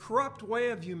the corrupt way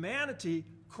of humanity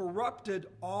corrupted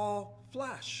all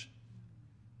flesh.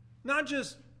 Not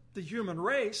just the human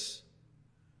race,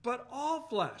 but all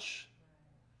flesh.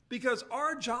 Because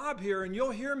our job here, and you'll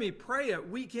hear me pray it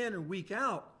week in and week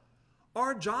out,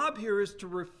 our job here is to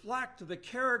reflect the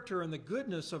character and the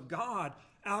goodness of God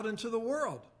out into the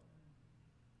world.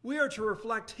 We are to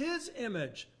reflect His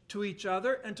image to each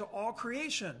other and to all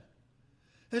creation.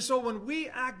 And so when we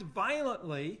act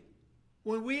violently,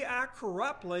 when we act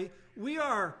corruptly, we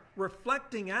are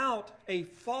reflecting out a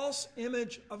false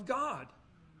image of God.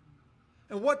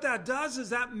 And what that does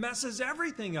is that messes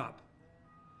everything up.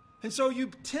 And so you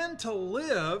tend to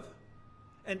live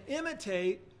and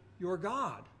imitate your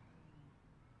God.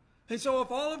 And so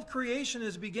if all of creation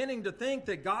is beginning to think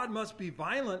that God must be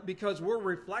violent because we're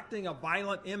reflecting a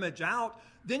violent image out,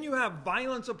 then you have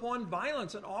violence upon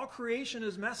violence, and all creation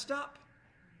is messed up.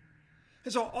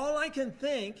 And so all I can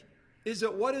think is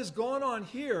that what is going on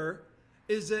here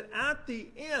is that at the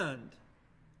end,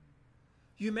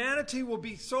 humanity will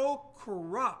be so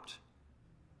corrupt,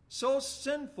 so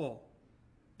sinful,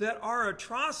 that our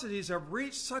atrocities have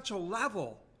reached such a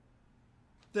level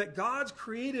that God's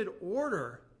created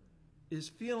order is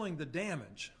feeling the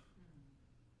damage,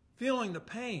 feeling the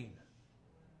pain.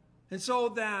 And so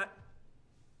that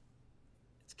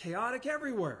it's chaotic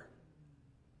everywhere.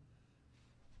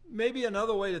 Maybe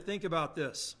another way to think about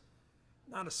this,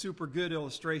 not a super good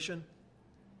illustration,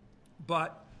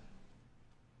 but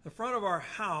the front of our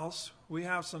house, we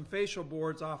have some fascia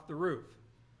boards off the roof.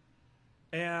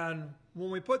 And when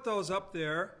we put those up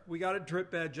there, we got a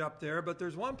drip edge up there, but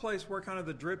there's one place where kind of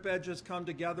the drip edges come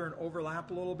together and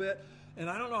overlap a little bit. And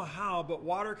I don't know how, but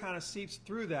water kind of seeps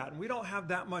through that. And we don't have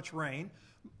that much rain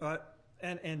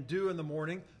and dew in the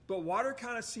morning, but water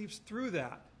kind of seeps through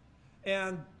that.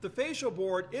 And the fascia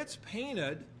board, it's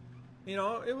painted, you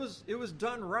know, it was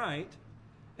done right.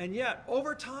 And yet,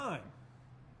 over time,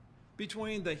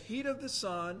 between the heat of the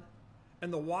sun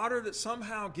and the water that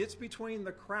somehow gets between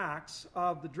the cracks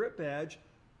of the drip edge,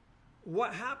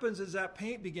 what happens is that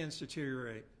paint begins to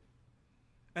deteriorate.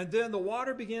 And then the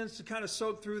water begins to kind of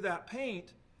soak through that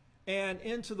paint and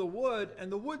into the wood,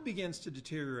 and the wood begins to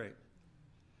deteriorate.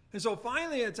 And so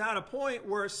finally it's at a point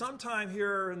where sometime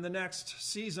here in the next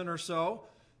season or so,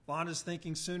 Vonda's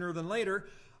thinking sooner than later,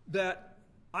 that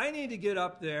I need to get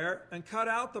up there and cut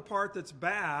out the part that's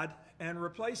bad and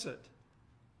replace it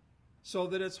so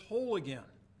that it's whole again.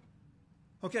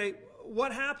 Okay,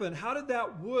 what happened? How did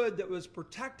that wood that was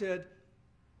protected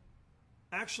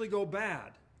actually go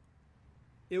bad?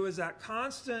 It was that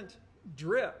constant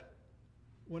drip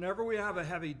whenever we have a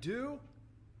heavy dew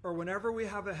or whenever we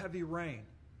have a heavy rain,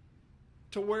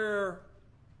 to where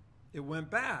it went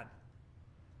bad.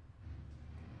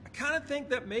 I kind of think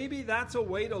that maybe that's a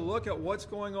way to look at what's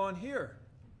going on here.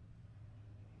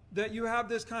 That you have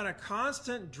this kind of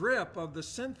constant drip of the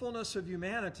sinfulness of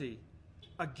humanity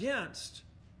against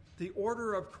the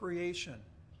order of creation.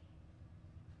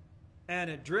 And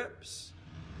it drips,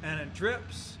 and it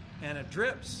drips, and it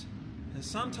drips. And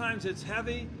sometimes it's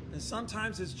heavy, and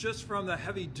sometimes it's just from the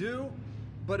heavy dew.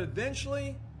 But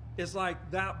eventually, it's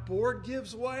like that board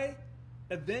gives way.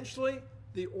 Eventually,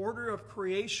 the order of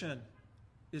creation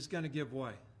is going to give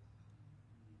way.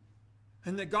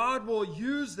 And that God will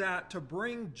use that to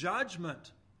bring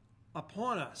judgment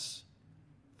upon us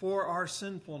for our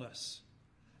sinfulness.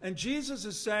 And Jesus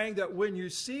is saying that when you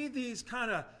see these kind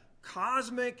of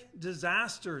cosmic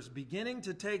disasters beginning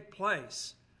to take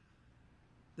place,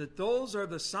 that those are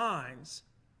the signs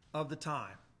of the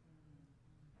time.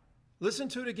 Listen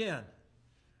to it again.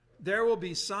 There will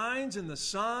be signs in the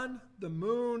sun, the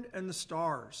moon, and the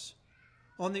stars.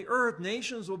 On the earth,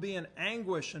 nations will be in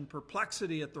anguish and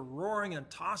perplexity at the roaring and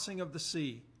tossing of the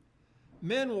sea.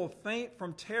 Men will faint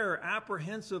from terror,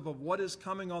 apprehensive of what is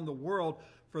coming on the world,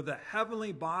 for the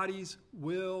heavenly bodies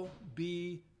will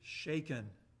be shaken.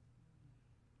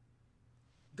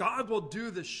 God will do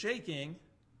the shaking,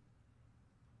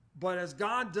 but as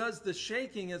God does the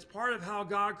shaking, it's part of how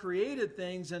God created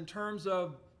things in terms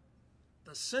of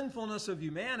the sinfulness of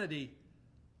humanity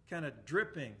kind of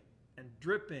dripping and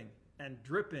dripping and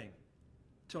dripping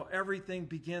till everything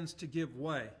begins to give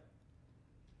way.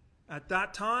 At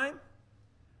that time,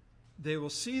 they will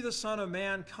see the Son of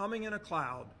Man coming in a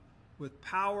cloud with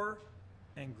power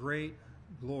and great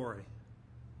glory.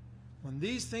 When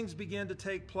these things begin to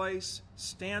take place,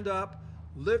 stand up,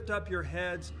 lift up your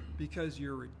heads, because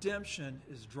your redemption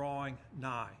is drawing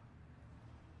nigh.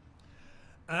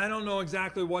 And I don't know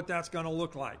exactly what that's going to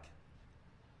look like.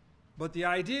 But the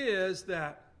idea is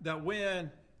that when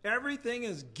everything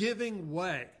is giving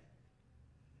way,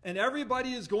 and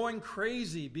everybody is going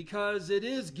crazy because it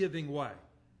is giving way,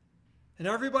 and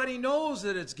everybody knows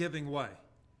that it's giving way,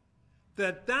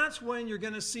 that's when you're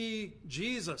going to see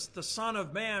Jesus, the Son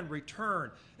of Man,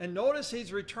 return. And notice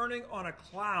he's returning on a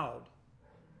cloud,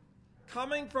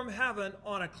 coming from heaven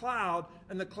on a cloud,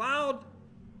 and the cloud,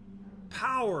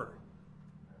 power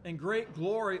and great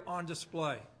glory on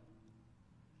display.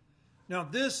 Now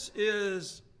this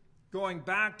is going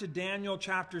back to Daniel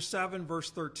chapter 7,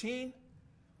 verse 13,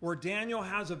 where Daniel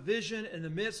has a vision in the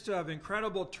midst of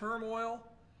incredible turmoil,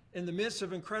 in the midst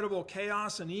of incredible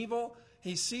chaos and evil.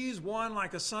 He sees one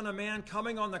like a son of man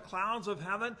coming on the clouds of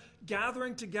heaven,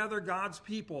 gathering together God's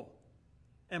people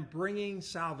and bringing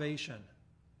salvation.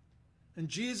 And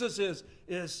Jesus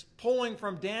is pulling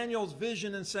from Daniel's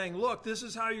vision and saying, look, this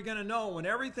is how you're going to know. When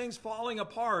everything's falling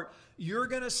apart, you're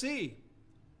going to see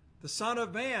the Son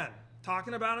of Man,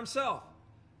 talking about himself,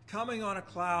 coming on a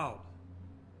cloud,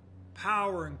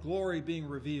 power and glory being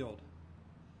revealed.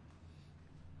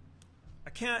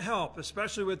 I can't help,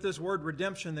 especially with this word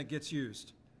redemption that gets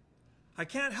used, I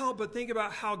can't help but think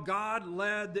about how God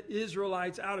led the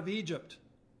Israelites out of Egypt.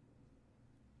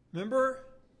 Remember,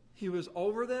 he was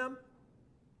over them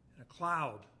in a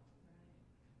cloud.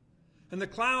 And the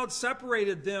cloud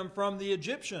separated them from the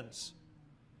Egyptians.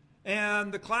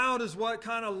 And the cloud is what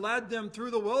kind of led them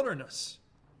through the wilderness.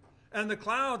 And the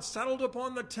cloud settled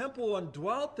upon the temple and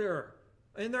dwelt there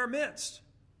in their midst.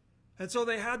 And so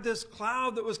they had this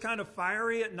cloud that was kind of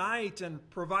fiery at night and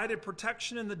provided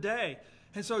protection in the day.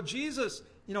 And so Jesus,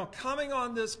 coming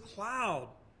on this cloud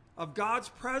of God's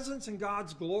presence and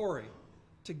God's glory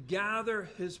to gather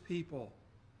his people.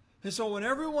 And so when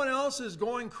everyone else is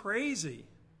going crazy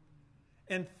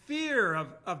and fear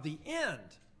of the end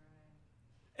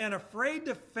and afraid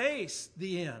to face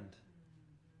the end,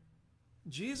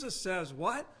 Jesus says,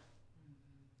 what?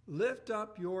 Lift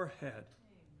up your head.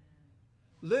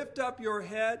 Lift up your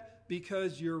head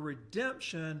because your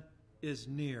redemption is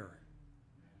near.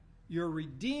 Your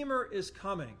Redeemer is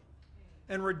coming.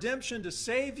 And redemption to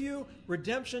save you,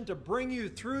 redemption to bring you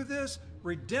through this,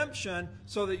 redemption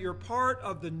so that you're part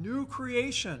of the new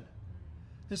creation.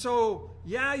 And so,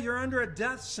 yeah, you're under a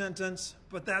death sentence,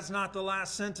 but that's not the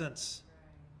last sentence.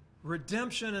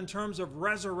 Redemption in terms of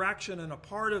resurrection and a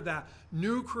part of that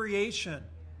new creation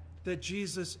that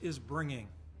Jesus is bringing.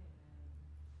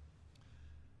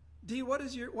 Dee, what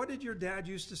did your dad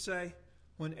used to say?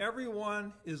 When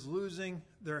everyone is losing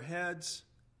their heads,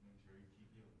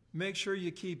 make sure you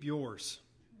keep yours.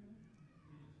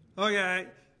 Okay,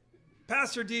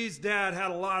 Pastor Dee's dad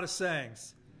had a lot of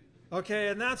sayings. Okay,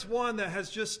 and that's one that has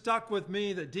just stuck with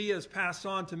me that Dee has passed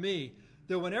on to me.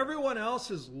 That when everyone else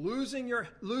is losing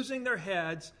their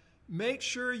heads, make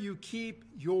sure you keep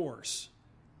yours.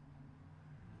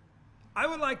 I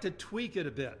would like to tweak it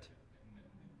a bit.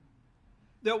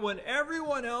 That when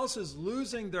everyone else is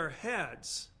losing their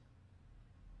heads,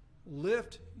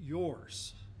 lift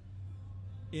yours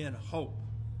in hope.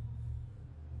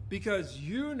 Because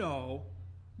you know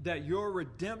that your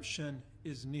redemption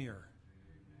is near.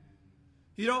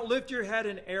 You don't lift your head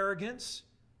in arrogance.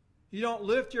 You don't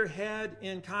lift your head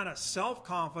in kind of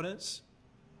self-confidence.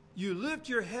 You lift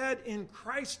your head in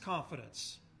Christ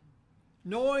confidence,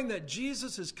 knowing that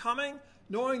Jesus is coming,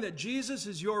 knowing that Jesus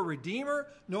is your Redeemer,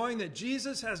 knowing that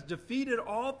Jesus has defeated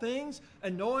all things,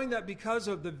 and knowing that because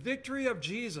of the victory of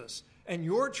Jesus and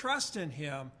your trust in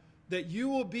him, that you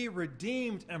will be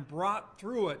redeemed and brought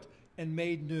through it and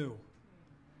made new,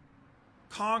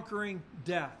 conquering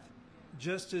death,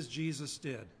 just as Jesus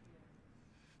did.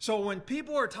 So when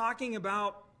people are talking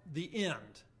about the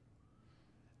end,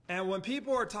 and when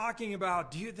people are talking about,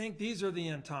 do you think these are the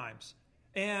end times?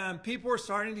 And people are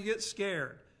starting to get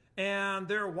scared, and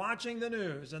they're watching the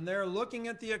news, and they're looking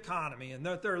at the economy, and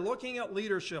they're looking at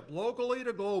leadership locally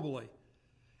to globally,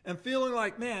 and feeling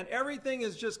like, man, everything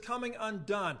is just coming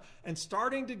undone and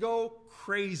starting to go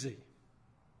crazy.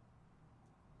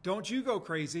 Don't you go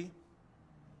crazy.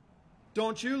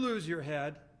 Don't you lose your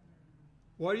head.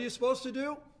 What are you supposed to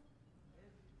do?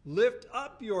 Lift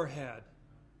up your head,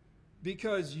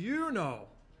 because you know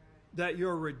that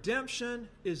your redemption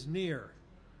is near,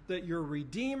 that your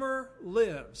Redeemer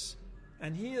lives,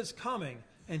 and he is coming,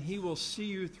 and he will see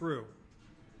you through.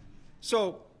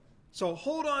 So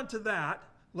hold on to that.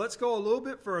 Let's go a little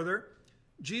bit further.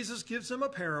 Jesus gives them a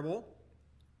parable.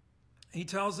 He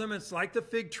tells them it's like the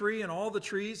fig tree, and all the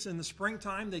trees in the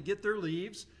springtime, they get their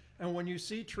leaves. And when you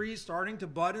see trees starting to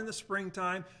bud in the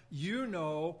springtime, you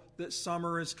know that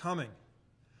summer is coming.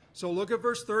 So look at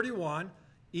verse 31.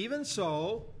 Even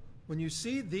so, when you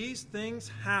see these things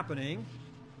happening,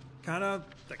 kind of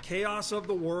the chaos of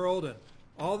the world and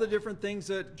all the different things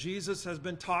that Jesus has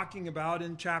been talking about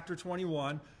in chapter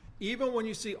 21, even when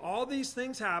you see all these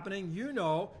things happening, you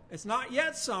know it's not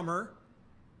yet summer,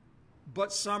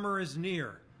 but summer is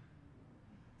near.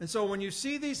 And so when you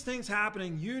see these things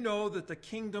happening, you know that the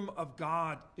kingdom of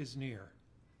God is near.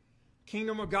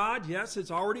 Kingdom of God, yes,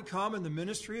 it's already come in the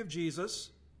ministry of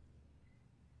Jesus,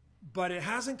 but it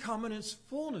hasn't come in its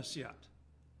fullness yet.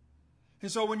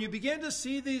 And so when you begin to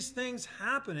see these things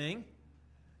happening,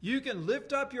 you can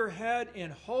lift up your head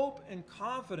in hope and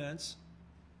confidence,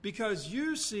 because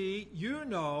you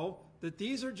know that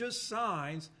these are just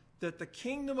signs that the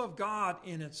kingdom of God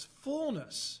in its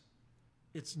fullness,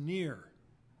 it's near.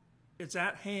 It's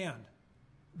at hand,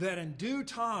 that in due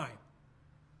time,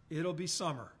 it'll be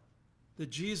summer. that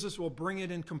Jesus will bring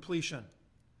it in completion.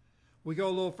 We go a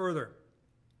little further.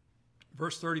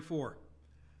 Verse 34.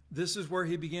 This is where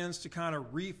he begins to kind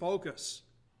of refocus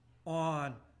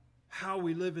on how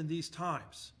we live in these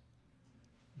times.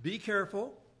 Be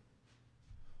careful,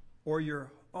 or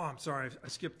you're... Oh, I'm sorry, I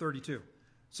skipped 32.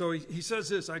 So he says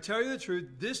this, I tell you the truth,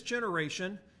 this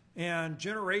generation, and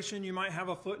generation, you might have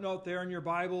a footnote there in your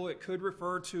Bible. It could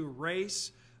refer to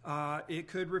race. It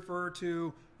could refer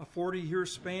to a 40-year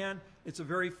span. It's a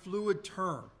very fluid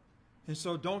term. And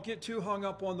so don't get too hung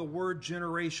up on the word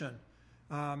generation.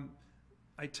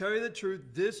 I tell you the truth,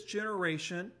 this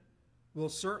generation will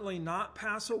certainly not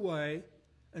pass away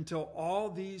until all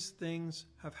these things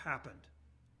have happened.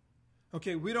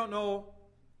 Okay, we don't know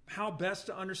how best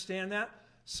to understand that.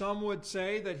 Some would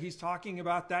say that he's talking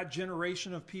about that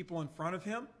generation of people in front of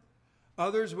him.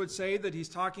 Others would say that he's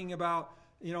talking about,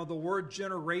 the word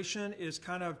generation is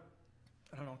kind of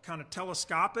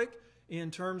telescopic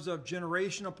in terms of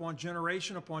generation upon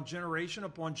generation upon generation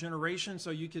upon generation.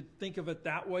 So you could think of it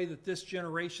that way, that this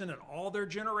generation and all their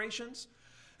generations.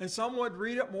 And some would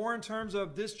read it more in terms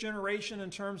of this generation, in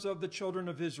terms of the children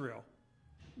of Israel,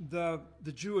 the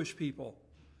Jewish people.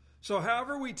 So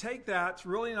however we take that, it's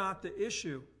really not the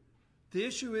issue. The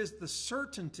issue is the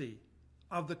certainty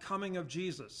of the coming of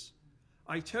Jesus.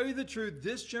 I tell you the truth,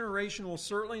 this generation will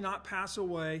certainly not pass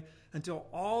away until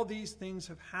all these things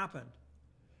have happened.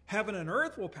 Heaven and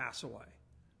earth will pass away,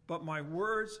 but my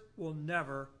words will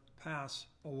never pass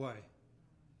away.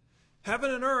 Heaven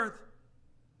and earth,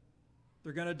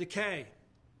 they're going to decay.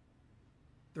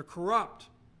 They're corrupt.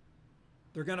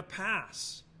 They're going to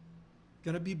pass.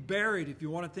 Going to be buried, if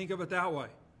you want to think of it that way.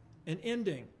 An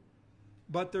ending.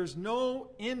 But there's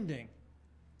no ending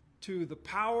to the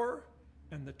power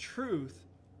and the truth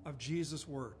of Jesus'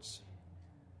 words.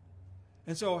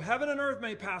 And so heaven and earth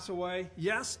may pass away.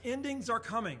 Yes, endings are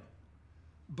coming.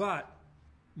 But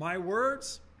my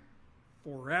words,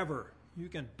 forever. You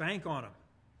can bank on them.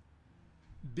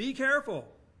 Be careful,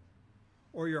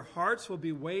 or your hearts will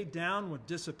be weighed down with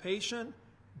dissipation,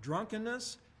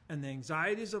 drunkenness, and the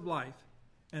anxieties of life.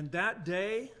 And that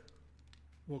day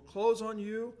will close on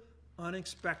you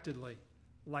unexpectedly,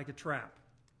 like a trap.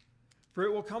 For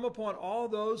it will come upon all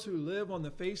those who live on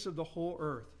the face of the whole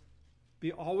earth.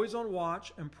 Be always on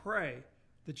watch and pray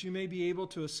that you may be able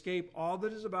to escape all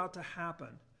that is about to happen,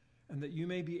 and that you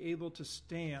may be able to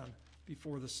stand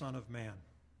before the Son of Man.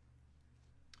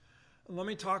 Let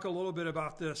me talk a little bit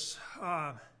about this.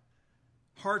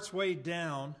 Hearts weighed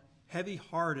down,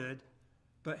 heavy-hearted,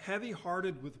 but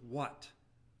heavy-hearted with what?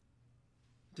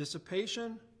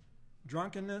 Dissipation,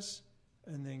 drunkenness,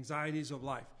 and the anxieties of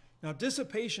life. Now,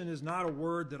 dissipation is not a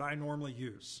word that I normally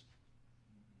use.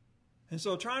 And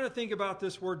so trying to think about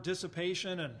this word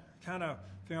dissipation and kind of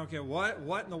think, okay,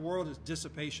 what in the world is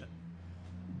dissipation?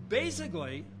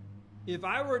 Basically, if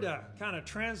I were to kind of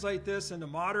translate this into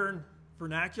modern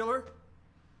vernacular,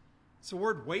 it's the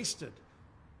word wasted.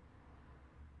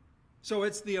 So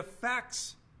it's the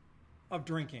effects of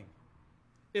drinking.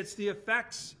 It's the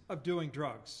effects of doing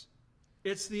drugs.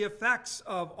 It's the effects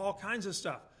of all kinds of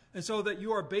stuff. And so that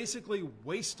you are basically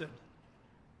wasted.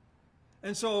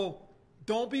 And so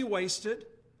don't be wasted.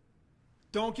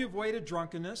 Don't give way to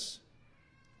drunkenness.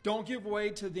 Don't give way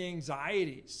to the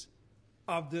anxieties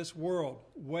of this world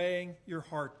weighing your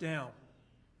heart down.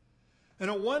 And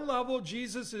at one level,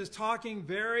 Jesus is talking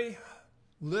very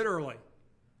literally.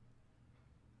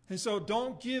 And so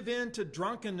don't give in to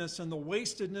drunkenness and the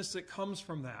wastedness that comes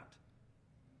from that.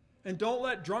 And don't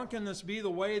let drunkenness be the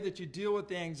way that you deal with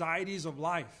the anxieties of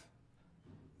life,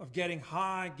 of getting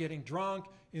high, getting drunk,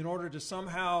 in order to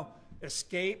somehow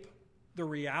escape the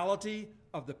reality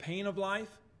of the pain of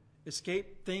life,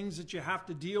 escape things that you have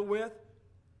to deal with.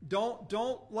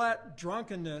 Don't let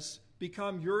drunkenness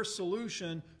become your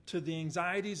solution to the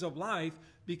anxieties of life,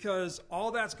 because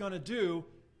all that's going to do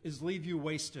is leave you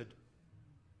wasted.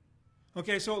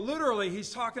 Okay, so literally he's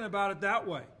talking about it that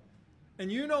way.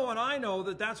 And you know and I know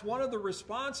that that's one of the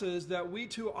responses that we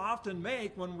too often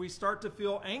make when we start to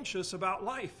feel anxious about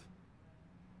life.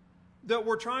 That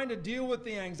we're trying to deal with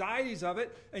the anxieties of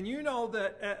it. And you know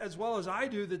that as well as I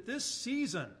do, that this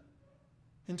season,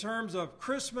 in terms of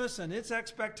Christmas and its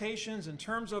expectations, in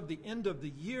terms of the end of the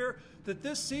year, that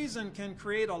this season can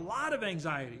create a lot of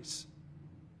anxieties.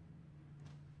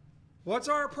 What's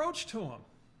our approach to them?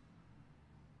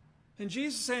 And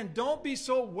Jesus is saying, don't be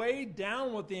so weighed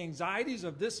down with the anxieties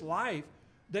of this life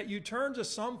that you turn to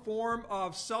some form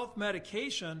of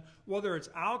self-medication, whether it's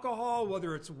alcohol,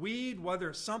 whether it's weed,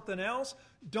 whether it's something else.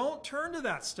 Don't turn to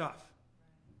that stuff.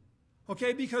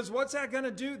 Okay, because what's that going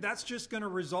to do? That's just going to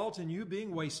result in you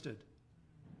being wasted.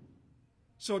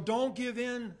 So don't give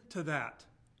in to that.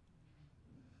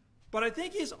 But I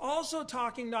think he's also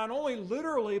talking not only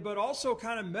literally, but also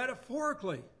kind of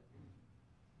metaphorically.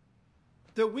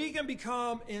 That we can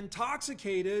become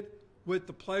intoxicated with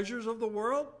the pleasures of the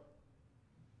world.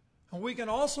 And we can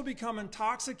also become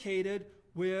intoxicated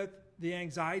with the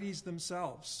anxieties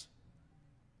themselves.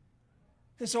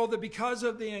 And so that because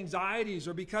of the anxieties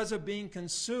or because of being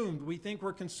consumed, we think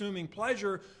we're consuming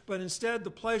pleasure, but instead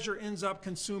the pleasure ends up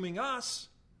consuming us.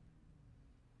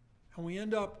 And we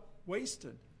end up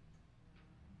wasted.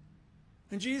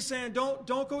 And Jesus is saying, don't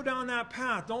go down that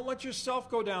path. Don't let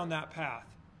yourself go down that path.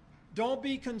 Don't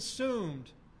be consumed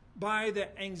by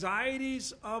the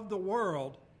anxieties of the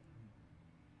world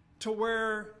to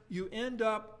where you end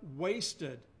up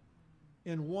wasted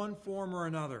in one form or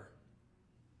another.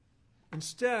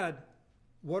 Instead,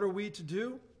 what are we to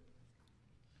do?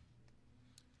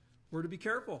 We're to be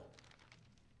careful.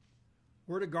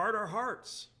 We're to guard our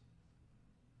hearts.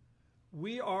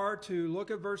 We are to,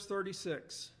 look at verse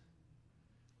 36.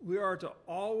 We are to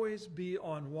always be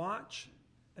on watch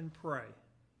and pray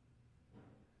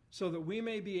so that we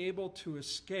may be able to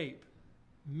escape,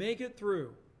 make it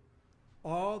through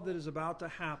all that is about to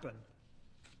happen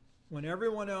when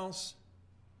everyone else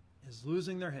is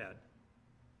losing their head,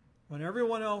 when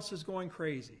everyone else is going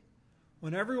crazy,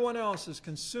 when everyone else is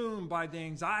consumed by the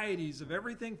anxieties of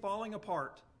everything falling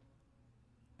apart,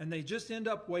 and they just end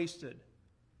up wasted.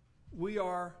 We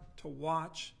are to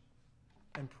watch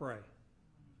and pray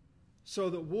so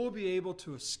that we'll be able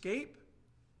to escape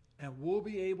and we'll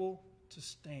be able to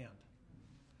stand.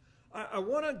 I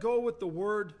want to go with the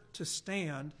word to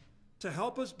stand to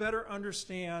help us better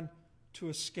understand to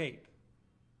escape.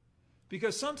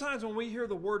 Because sometimes when we hear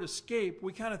the word escape,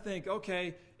 we kind of think,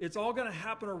 okay, it's all going to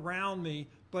happen around me,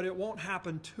 but it won't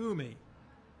happen to me.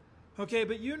 Okay,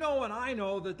 but you know and I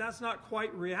know that that's not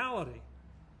quite reality.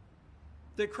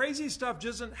 That crazy stuff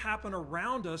doesn't happen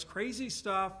around us. Crazy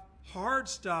stuff, hard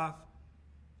stuff,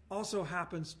 also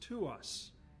happens to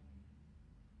us.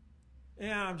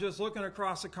 And I'm just looking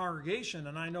across the congregation,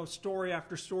 and I know story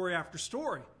after story after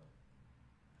story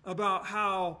about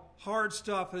how hard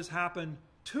stuff has happened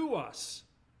to us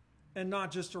and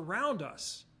not just around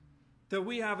us, that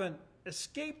we haven't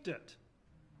escaped it.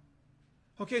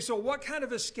 Okay, so what kind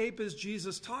of escape is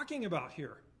Jesus talking about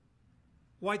here?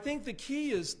 Well, I think the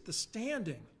key is the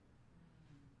standing.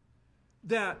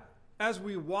 That as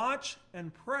we watch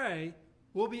and pray,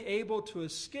 we'll be able to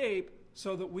escape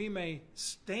so that we may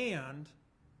stand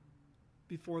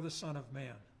before the Son of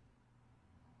Man.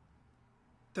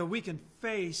 That we can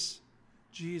face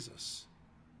Jesus.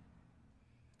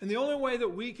 And the only way that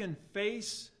we can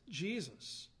face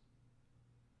Jesus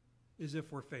is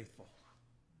if we're faithful.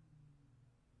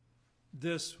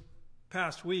 This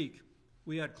past week,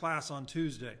 we had class on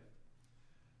Tuesday.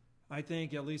 I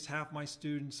think at least half my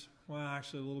students, well,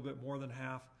 actually a little bit more than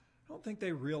half, I don't think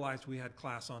they realized we had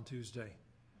class on Tuesday.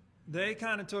 They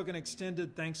kind of took an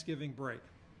extended Thanksgiving break.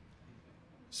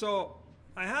 So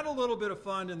I had a little bit of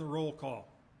fun in the roll call.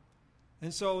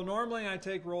 And so normally I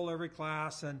take roll every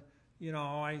class and, you know,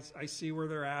 I see where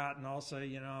they're at and I'll say,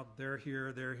 you know, they're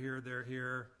here, they're here, they're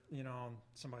here, you know,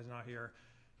 somebody's not here.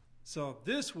 So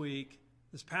this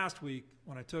past week,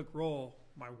 when I took roll,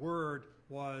 my word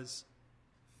was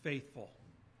faithful.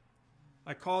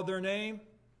 I called their name,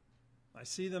 I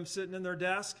see them sitting in their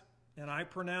desk, and I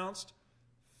pronounced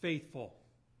faithful.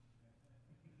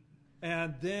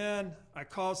 And then I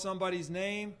called somebody's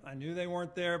name. I knew they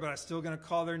weren't there, but I was still going to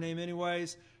call their name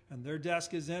anyways. And their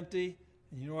desk is empty.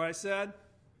 And you know what I said?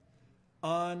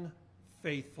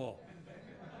 Unfaithful.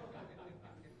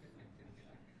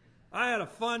 I had a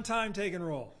fun time taking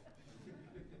roll,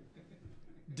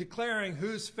 declaring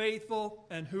who's faithful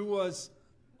and who was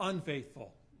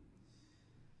unfaithful.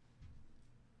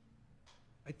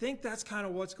 I think that's kind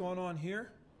of what's going on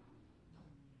here.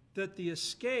 That the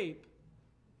escape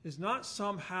is not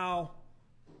somehow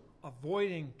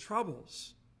avoiding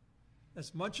troubles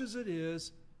as much as it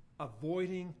is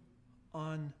avoiding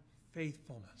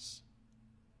unfaithfulness.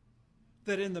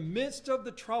 That in the midst of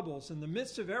the troubles, in the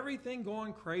midst of everything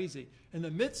going crazy, in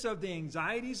the midst of the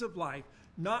anxieties of life,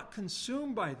 not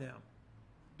consumed by them,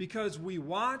 because we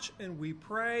watch and we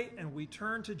pray and we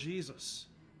turn to Jesus.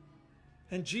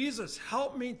 And Jesus,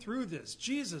 help me through this.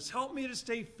 Jesus, help me to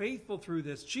stay faithful through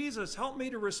this. Jesus, help me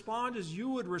to respond as you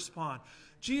would respond.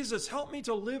 Jesus, help me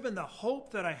to live in the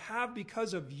hope that I have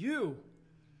because of you,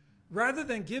 rather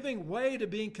than giving way to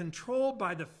being controlled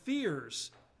by the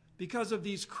fears because of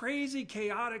these crazy,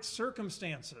 chaotic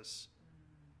circumstances.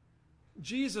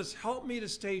 Jesus, help me to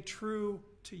stay true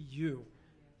to you.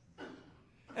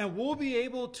 And we'll be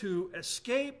able to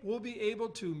escape, we'll be able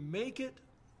to make it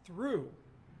through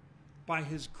by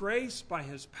his grace, by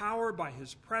his power, by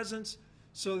his presence,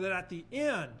 so that at the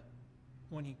end,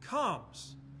 when he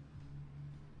comes,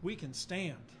 we can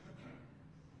stand.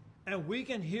 And we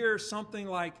can hear something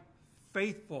like,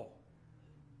 faithful,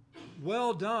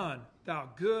 well done, thou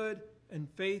good and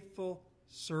faithful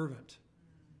servant.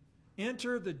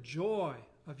 Enter the joy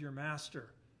of your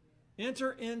master.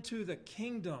 Enter into the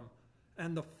kingdom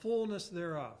and the fullness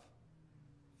thereof.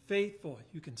 Faithful,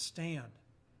 you can stand.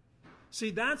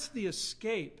 See, that's the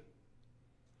escape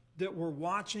that we're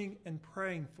watching and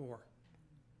praying for.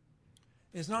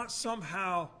 It's not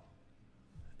somehow,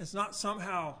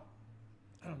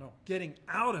 I don't know, getting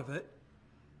out of it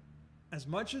as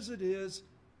much as it is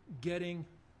getting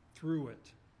through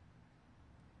it.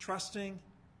 Trusting,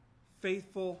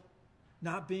 faithful,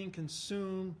 not being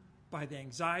consumed by the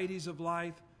anxieties of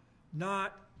life,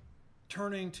 not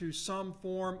turning to some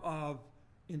form of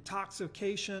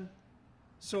intoxication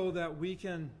so that we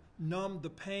can numb the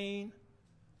pain,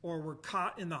 or we're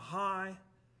caught in the high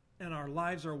and our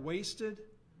lives are wasted.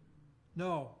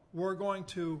 No, we're going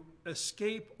to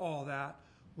escape all that.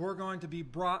 We're going to be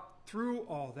brought through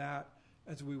all that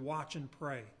as we watch and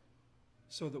pray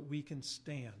so that we can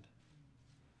stand.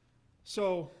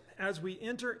 So as we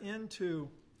enter into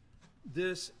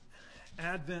this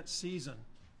Advent season,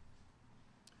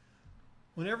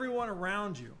 when everyone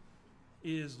around you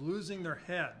is losing their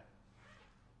head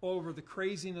over the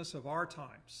craziness of our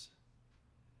times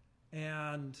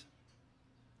and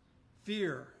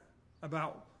fear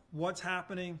about what's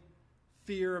happening,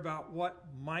 fear about what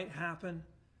might happen,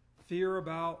 fear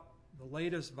about the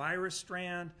latest virus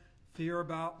strand, fear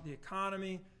about the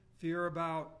economy, fear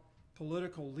about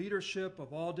political leadership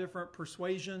of all different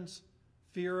persuasions,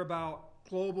 fear about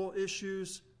global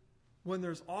issues. When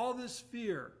there's all this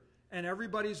fear and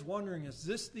everybody's wondering, is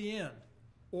this the end?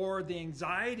 Or the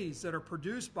anxieties that are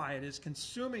produced by it is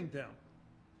consuming them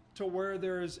to where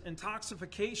there is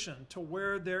intoxication, to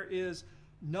where there is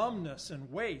numbness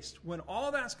and waste. When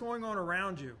all that's going on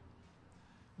around you,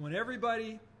 when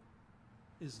everybody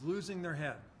is losing their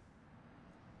head,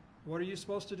 what are you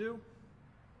supposed to do?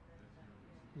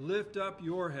 Lift up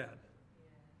your head.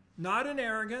 Not in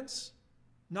arrogance,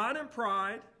 not in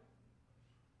pride,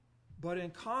 but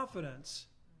in confidence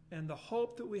and the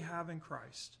hope that we have in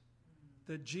Christ,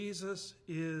 that Jesus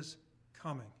is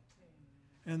coming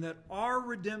and that our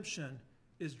redemption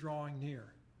is drawing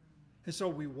near. And so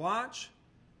we watch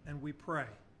and we pray.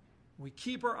 We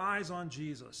keep our eyes on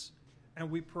Jesus and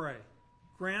we pray.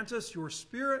 Grant us your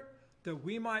Spirit that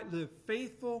we might live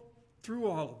faithful through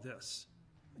all of this.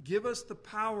 Give us the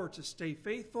power to stay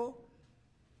faithful,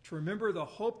 to remember the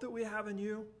hope that we have in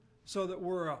you, so that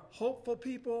we're a hopeful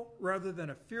people rather than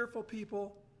a fearful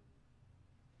people.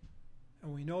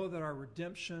 And we know that our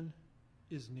redemption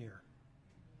is near.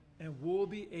 And we'll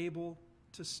be able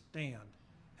to stand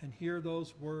and hear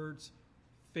those words,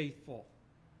 faithful,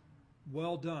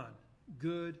 well done,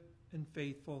 good and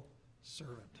faithful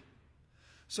servant.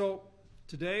 So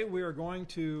today we are going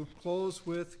to close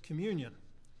with communion.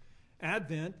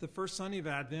 Advent, the first Sunday of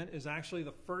Advent, is actually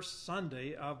the first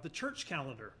Sunday of the church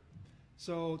calendar.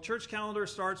 So church calendar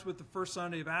starts with the first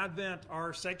Sunday of Advent.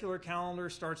 Our secular calendar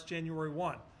starts January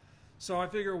 1. So I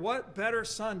figure what better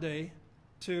Sunday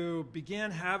to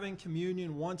begin having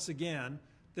communion once again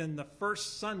than the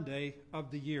first Sunday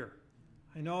of the year.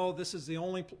 I know this is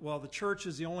the church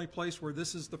is the only place where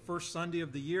this is the first Sunday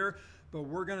of the year, but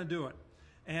we're going to do it.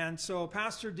 And so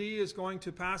Pastor D is going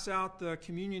to pass out the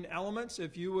communion elements.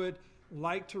 If you would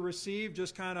like to receive,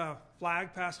 just kind of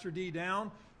flag Pastor D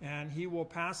down and he will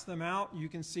pass them out. You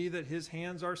can see that his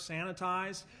hands are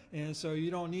sanitized, and so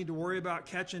you don't need to worry about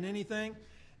catching anything.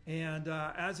 And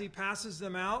as he passes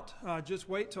them out, just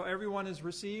wait till everyone has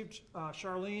received.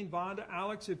 Charlene, Vonda,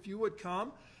 Alex, if you would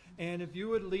come, and if you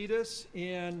would lead us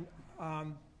in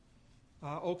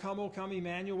O Come,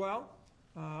 Emmanuel,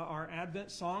 our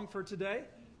Advent song for today.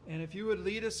 And if you would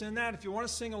lead us in that, if you want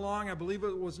to sing along, I believe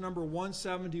it was number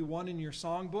 171 in your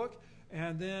songbook.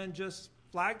 And then just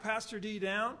flag Pastor D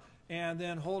down, and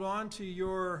then hold on to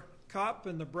your cup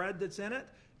and the bread that's in it,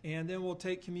 and then we'll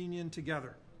take communion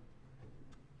together.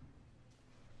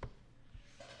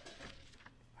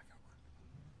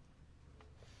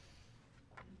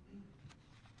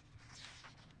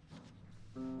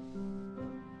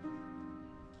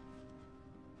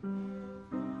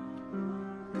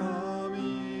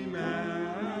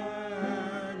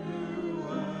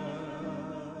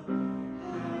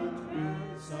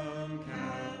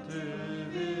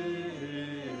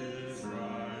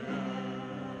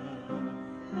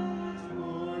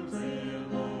 Lord,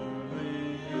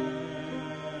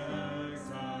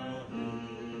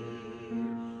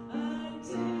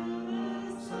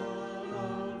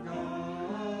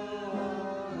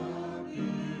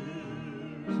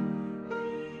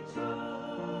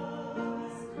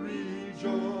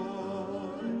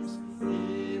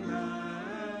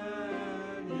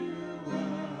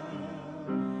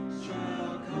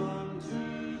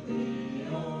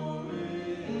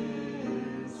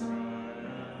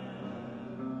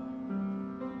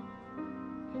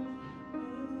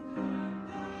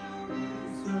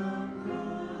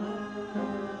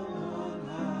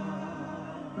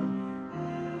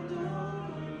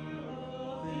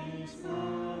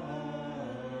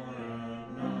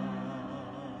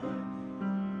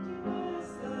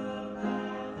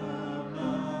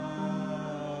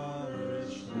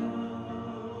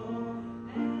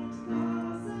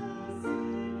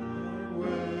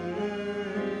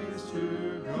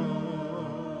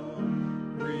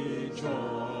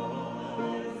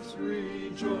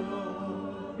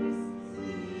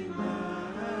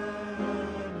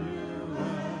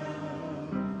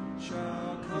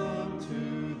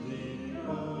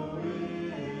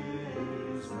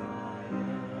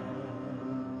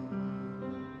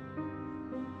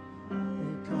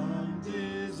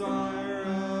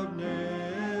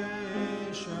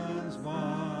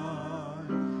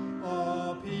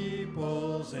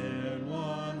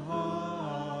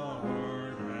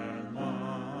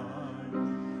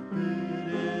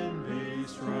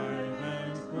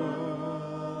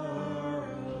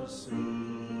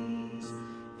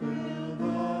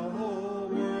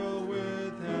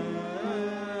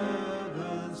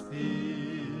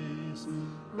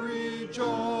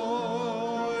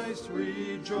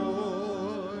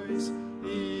 rejoice,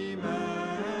 Emmanuel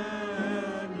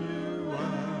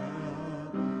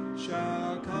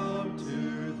shall come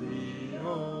to thee,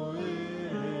 O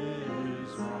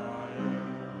Israel.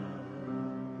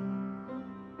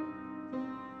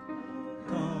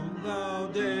 Come thou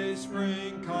day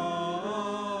spring,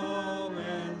 calm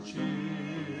and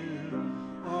cheer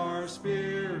our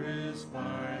spirits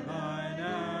by thine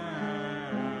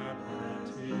advent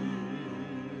here.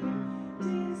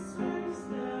 Disperse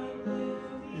the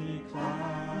Ye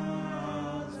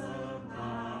clouds of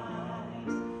night,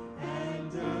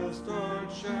 and death's dark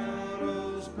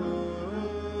shadows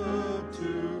put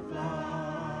to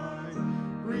flight.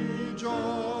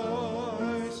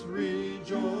 Rejoice,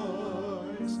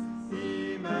 rejoice,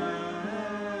 Emmanuel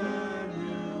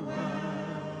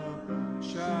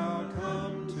shall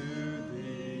come to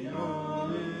thee,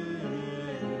 O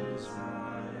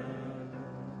Israel.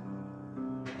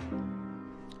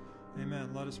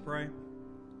 Amen. Let us pray.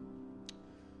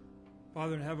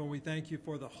 Father in heaven, we thank you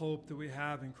for the hope that we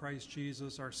have in Christ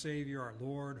Jesus, our Savior, our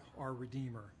Lord, our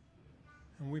Redeemer.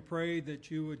 And we pray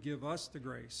that you would give us the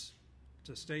grace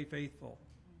to stay faithful,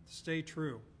 to stay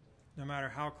true, no matter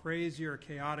how crazy or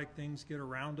chaotic things get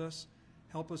around us.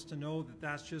 Help us to know that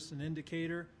that's just an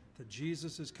indicator that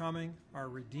Jesus is coming, our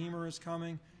Redeemer is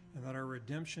coming, and that our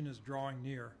redemption is drawing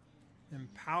near.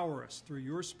 Empower us through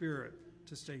your Spirit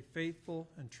to stay faithful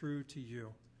and true to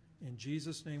you. In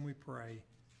Jesus' name we pray.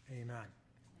 Amen.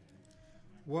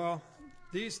 Well,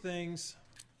 these things,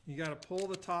 you got to pull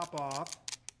the top off,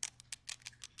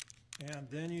 and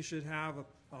then you should have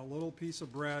a little piece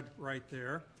of bread right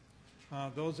there.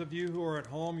 Those of you who are at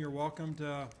home, you're welcome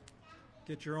to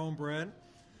get your own bread.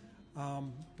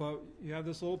 But you have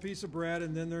this little piece of bread,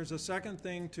 and then there's a second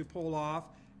thing to pull off,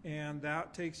 and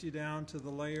that takes you down to the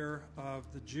layer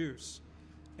of the juice.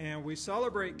 And we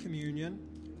celebrate communion,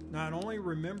 not only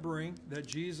remembering that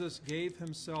Jesus gave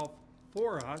himself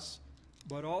for us,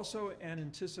 but also in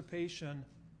anticipation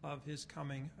of his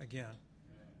coming again.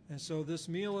 And so this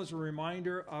meal is a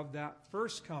reminder of that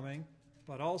first coming,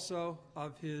 but also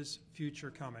of his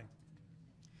future coming.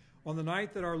 On the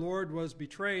night that our Lord was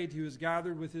betrayed, he was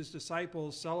gathered with his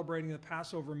disciples celebrating the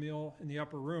Passover meal in the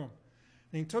upper room.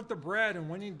 And he took the bread, and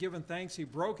when he had given thanks, he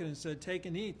broke it and said, "Take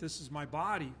and eat. This is my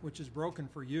body, which is broken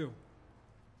for you."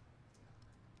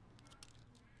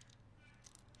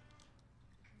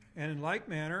 And in like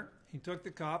manner, he took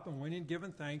the cup, and when he had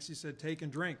given thanks, he said, "Take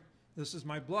and drink. This is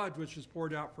my blood, which is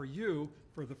poured out for you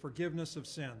for the forgiveness of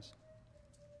sins."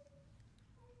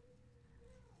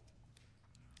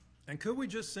 And could we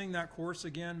just sing that chorus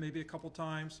again, maybe a couple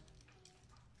times?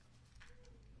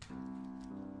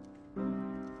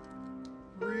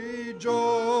 Rejoice,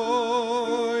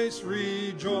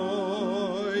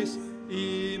 rejoice,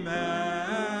 Emmanuel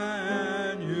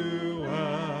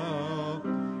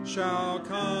shall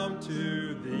come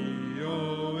to thee,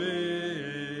 O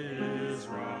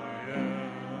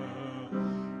Israel.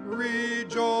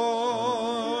 Rejoice,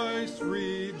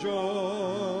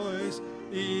 rejoice,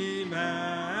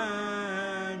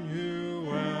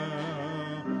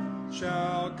 Emmanuel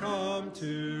shall come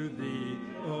to thee,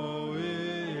 O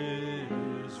Israel.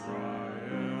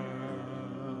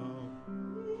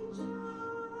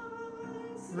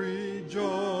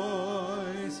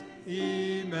 Rejoice,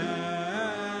 Emmanuel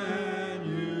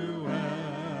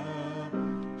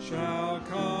shall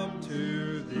come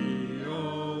to thee,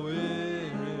 O Israel.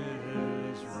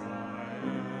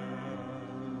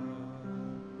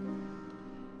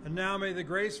 And now may the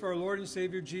grace of our Lord and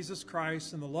Savior Jesus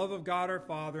Christ and the love of God our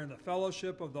Father and the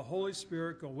fellowship of the Holy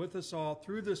Spirit go with us all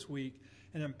through this week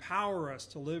and empower us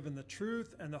to live in the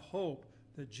truth and the hope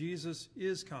that Jesus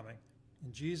is coming.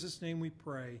 In Jesus' name we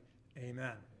pray.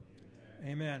 Amen.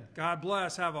 Amen. God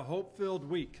bless. Have a hope-filled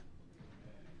week.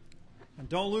 And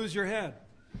don't lose your head.